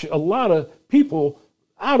touch a lot of people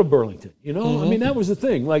out of Burlington, I mean, that was the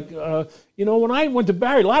thing. Like, when I went to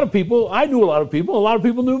Barry, I knew a lot of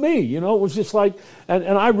people knew me, it was just like, and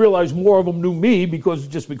I realized more of them knew me because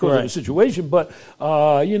of the situation. But,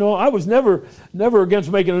 I was never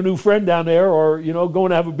against making a new friend down there or,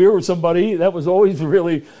 going to have a beer with somebody. That was always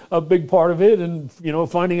really a big part of it. And,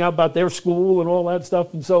 finding out about their school and all that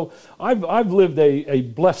stuff. And so I've lived a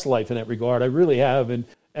blessed life in that regard. I really have. And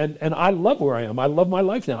I love where I am. I love my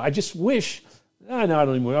life now. I just wish, I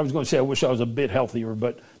don't even. I was going to say I wish I was a bit healthier,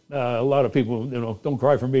 but a lot of people, don't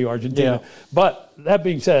cry for me, Argentina. Yeah. But that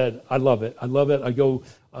being said, I love it. I go.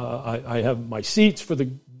 I have my seats for the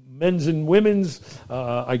men's and women's.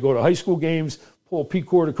 I go to high school games. Paul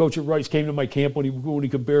Pecor, the coach at Rice, came to my camp when he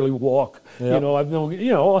could barely walk. Yep. I've known.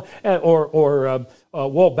 Or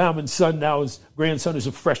Walt Bauman's son now, his grandson is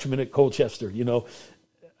a freshman at Colchester.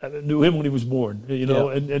 I knew him when he was born,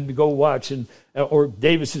 and to go watch, or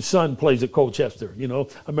Davis's son plays at Colchester, I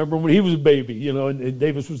remember when he was a baby, and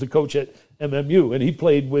Davis was the coach at MMU, and he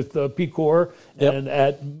played with Pecor and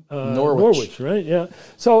at Norwich, right? Yeah.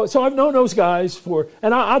 So I've known those guys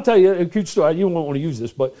and I'll tell you a cute story. You won't want to use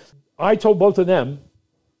this, but I told both of them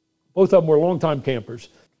were longtime campers,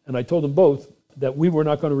 and I told them both that we were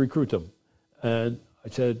not going to recruit them, and I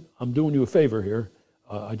said, "I'm doing you a favor here.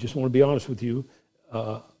 I just want to be honest with you.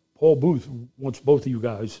 Paul Booth wants both of you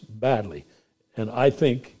guys badly, and I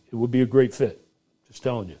think it would be a great fit. Just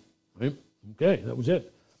telling you." Right? Okay, that was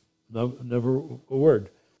it. No, never a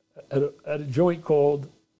word. At a joint called,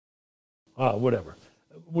 whatever,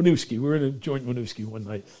 Winooski. We were in a joint Winooski one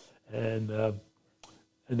night, and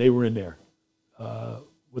they were in there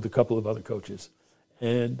with a couple of other coaches.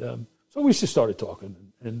 And so we just started talking,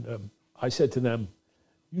 and I said to them,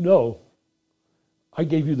 I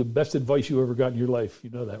gave you the best advice you ever got in your life.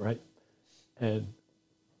 You know that, right? And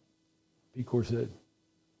Pecor said,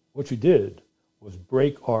 "What you did was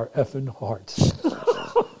break our effing hearts."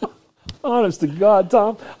 Honest to God,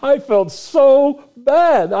 Tom, I felt so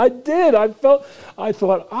bad. I did. I thought,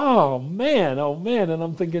 oh man. And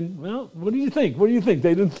I'm thinking, well, what do you think?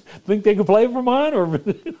 They didn't think they could play at Vermont?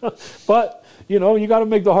 But, you got to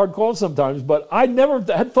make the hard calls sometimes. But I never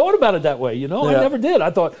had thought about it that way, Yeah. I never did.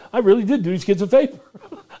 I thought, I really did do these kids a favor.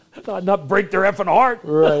 Not break their effing heart.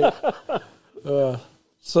 Right.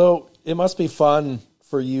 So it must be fun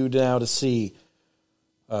for you now to see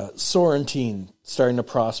Sorrentine starting to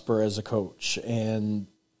prosper as a coach, and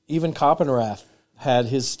even Koppenrath had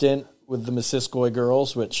his stint with the Missisquoi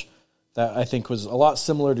girls, which that I think was a lot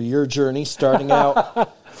similar to your journey, starting out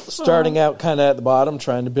kind of at the bottom,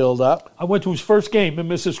 trying to build up. I went to his first game in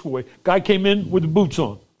Missisquoi. Guy came in with the boots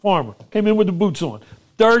on. Farmer came in with the boots on.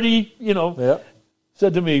 Dirty, Yep.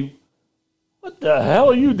 Said to me, "What the hell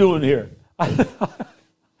are you doing here?"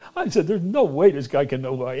 I said, "There's no way this guy can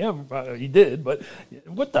know who I am." He did, but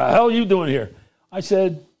what the hell are you doing here? I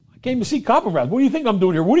said, "I came to see Koppenrath. What do you think I'm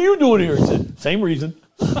doing here?" "What are you doing here?" He said, "Same reason."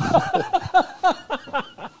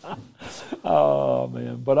 Oh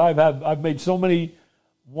man! But I've made so many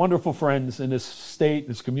wonderful friends in this state,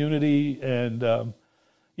 this community, and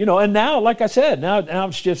and now, like I said, now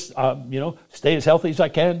it's just stay as healthy as I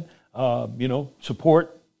can.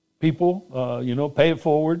 Support people. Pay it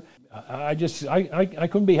forward. I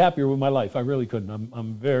couldn't be happier with my life. I really couldn't.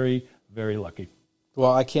 I'm very, very lucky.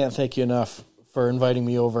 Well, I can't thank you enough for inviting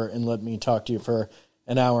me over and letting me talk to you for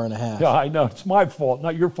an hour and a half. Yeah, I know. It's my fault,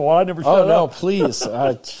 not your fault. I never shut up. Oh, no, please.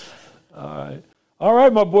 All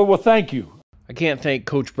right, my boy. Well, thank you. I can't thank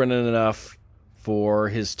Coach Brennan enough for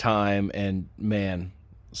his time, and man,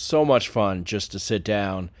 so much fun just to sit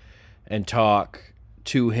down and talk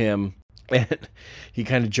to him. And he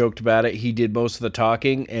kind of joked about it. He did most of the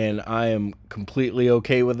talking, and I am completely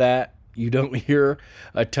okay with that. You don't hear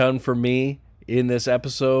a ton from me in this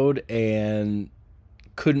episode, and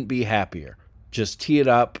couldn't be happier. Just tee it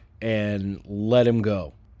up and let him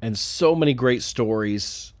go. And so many great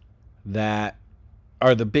stories that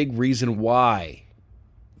are the big reason why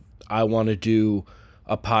I want to do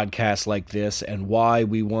a podcast like this, and why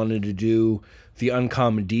we wanted to do the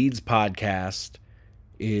Uncommon Deeds podcast,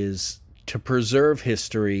 is to preserve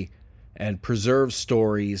history and preserve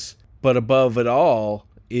stories, but above it all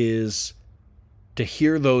is to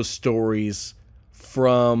hear those stories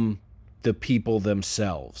from the people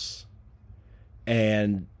themselves.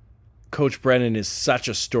 And Coach Brennan is such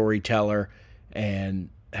a storyteller and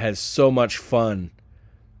has so much fun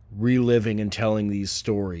reliving and telling these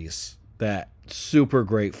stories that super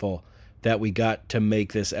grateful that we got to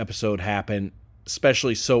make this episode happen,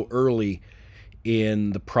 especially so early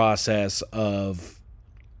in the process of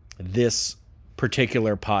this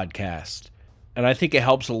particular podcast. And I think it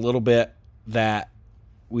helps a little bit that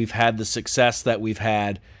we've had the success that we've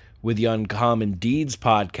had with the Uncommon Deeds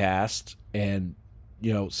podcast. And,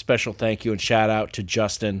 special thank you and shout out to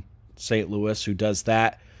Justin St. Louis, who does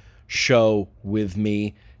that show with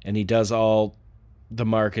me. And he does all the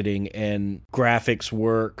marketing and graphics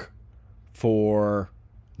work for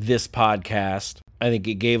this podcast. I think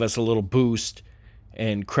it gave us a little boost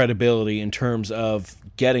and credibility in terms of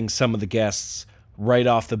getting some of the guests right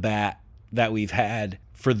off the bat that we've had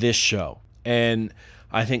for this show. And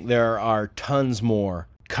I think there are tons more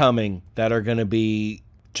coming that are going to be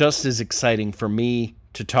just as exciting for me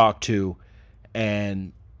to talk to,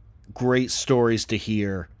 and great stories to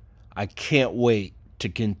hear. I can't wait to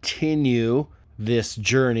continue this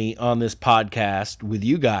journey on this podcast with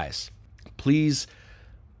you guys. Please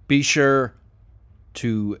be sure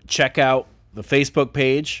to check out the Facebook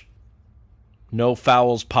page, No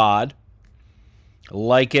Fouls Pod.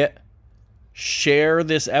 Like it. Share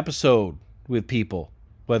this episode with people,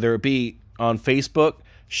 whether it be on Facebook.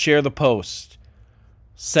 Share the post.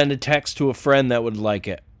 Send a text to a friend that would like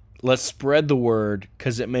it. Let's spread the word,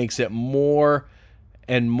 because it makes it more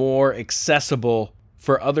and more accessible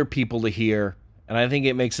for other people to hear. And I think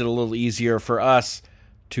it makes it a little easier for us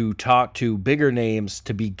to talk to bigger names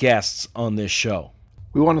to be guests on this show.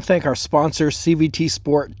 We want to thank our sponsor,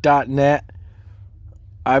 CVTsport.net.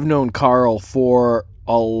 I've known Carl for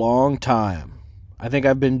a long time. I think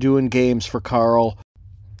I've been doing games for Carl,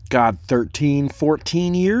 13,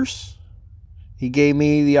 14 years. He gave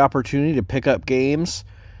me the opportunity to pick up games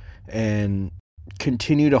and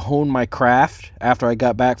continue to hone my craft after I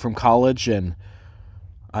got back from college, and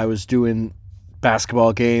I was doing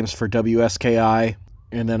basketball games for WSKI,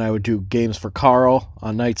 and then I would do games for Carl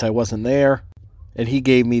on nights I wasn't there. And he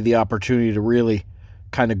gave me the opportunity to really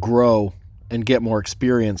kind of grow and get more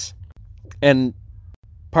experience. And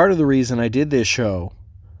part of the reason I did this show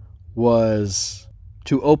was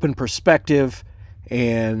to open perspective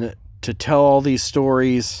and to tell all these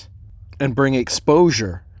stories and bring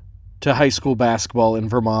exposure to high school basketball in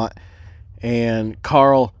Vermont. And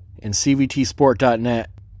Carl and CVTsport.net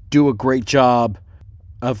do a great job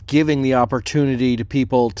of giving the opportunity to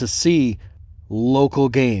people to see local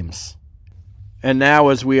games. And now,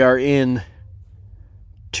 as we are in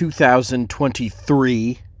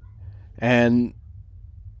 2023, and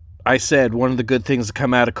I said one of the good things that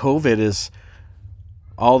come out of COVID is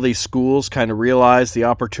all these schools kind of realize the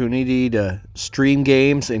opportunity to stream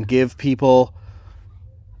games and give people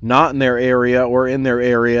not in their area or in their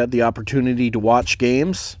area the opportunity to watch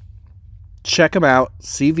games. Check them out,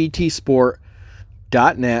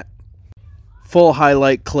 CVTsport.net. Full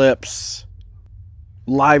highlight clips,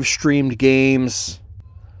 live streamed games,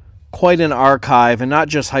 quite an archive, and not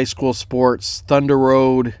just high school sports, Thunder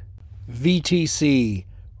Road, VTC,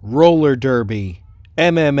 roller derby,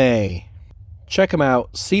 MMA. Check them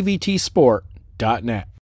out, CVTsport.net.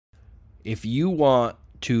 If you want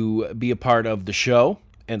to be a part of the show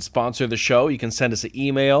and sponsor the show, you can send us an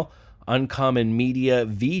email,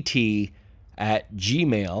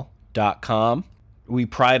 uncommonmediavt@gmail.com. We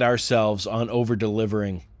pride ourselves on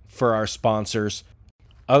over-delivering for our sponsors.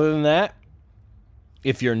 Other than that,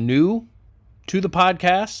 if you're new to the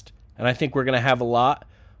podcast, and I think we're going to have a lot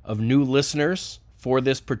of new listeners for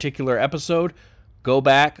this particular episode, go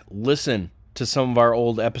back, listen to some of our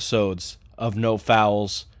old episodes of No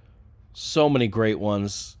Fouls. So many great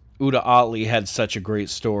ones. Uda Otley had such a great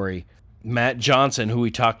story. Matt Johnson, who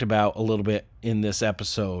we talked about a little bit in this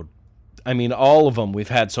episode. I mean, all of them we've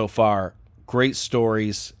had so far. Great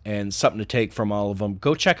stories and something to take from all of them.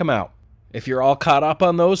 Go check them out. If you're all caught up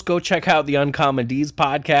on those, go check out the Uncommon Deeds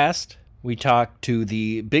podcast. We talk to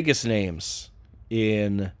the biggest names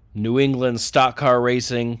in New England stock car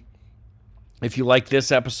racing. If you like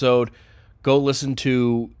this episode, go listen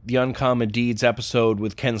to the Uncommon Deeds episode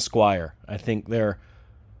with Ken Squire. I think they're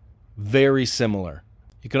very similar.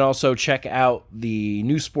 You can also check out the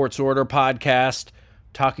New Sports Order podcast,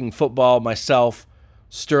 Talking Football, myself,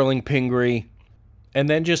 Sterling Pingree, and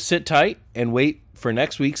then just sit tight and wait for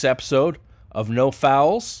next week's episode of No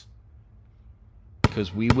Fouls,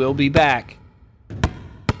 because we will be back.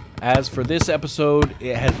 As for this episode,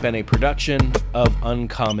 it has been a production of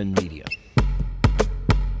Uncommon Media.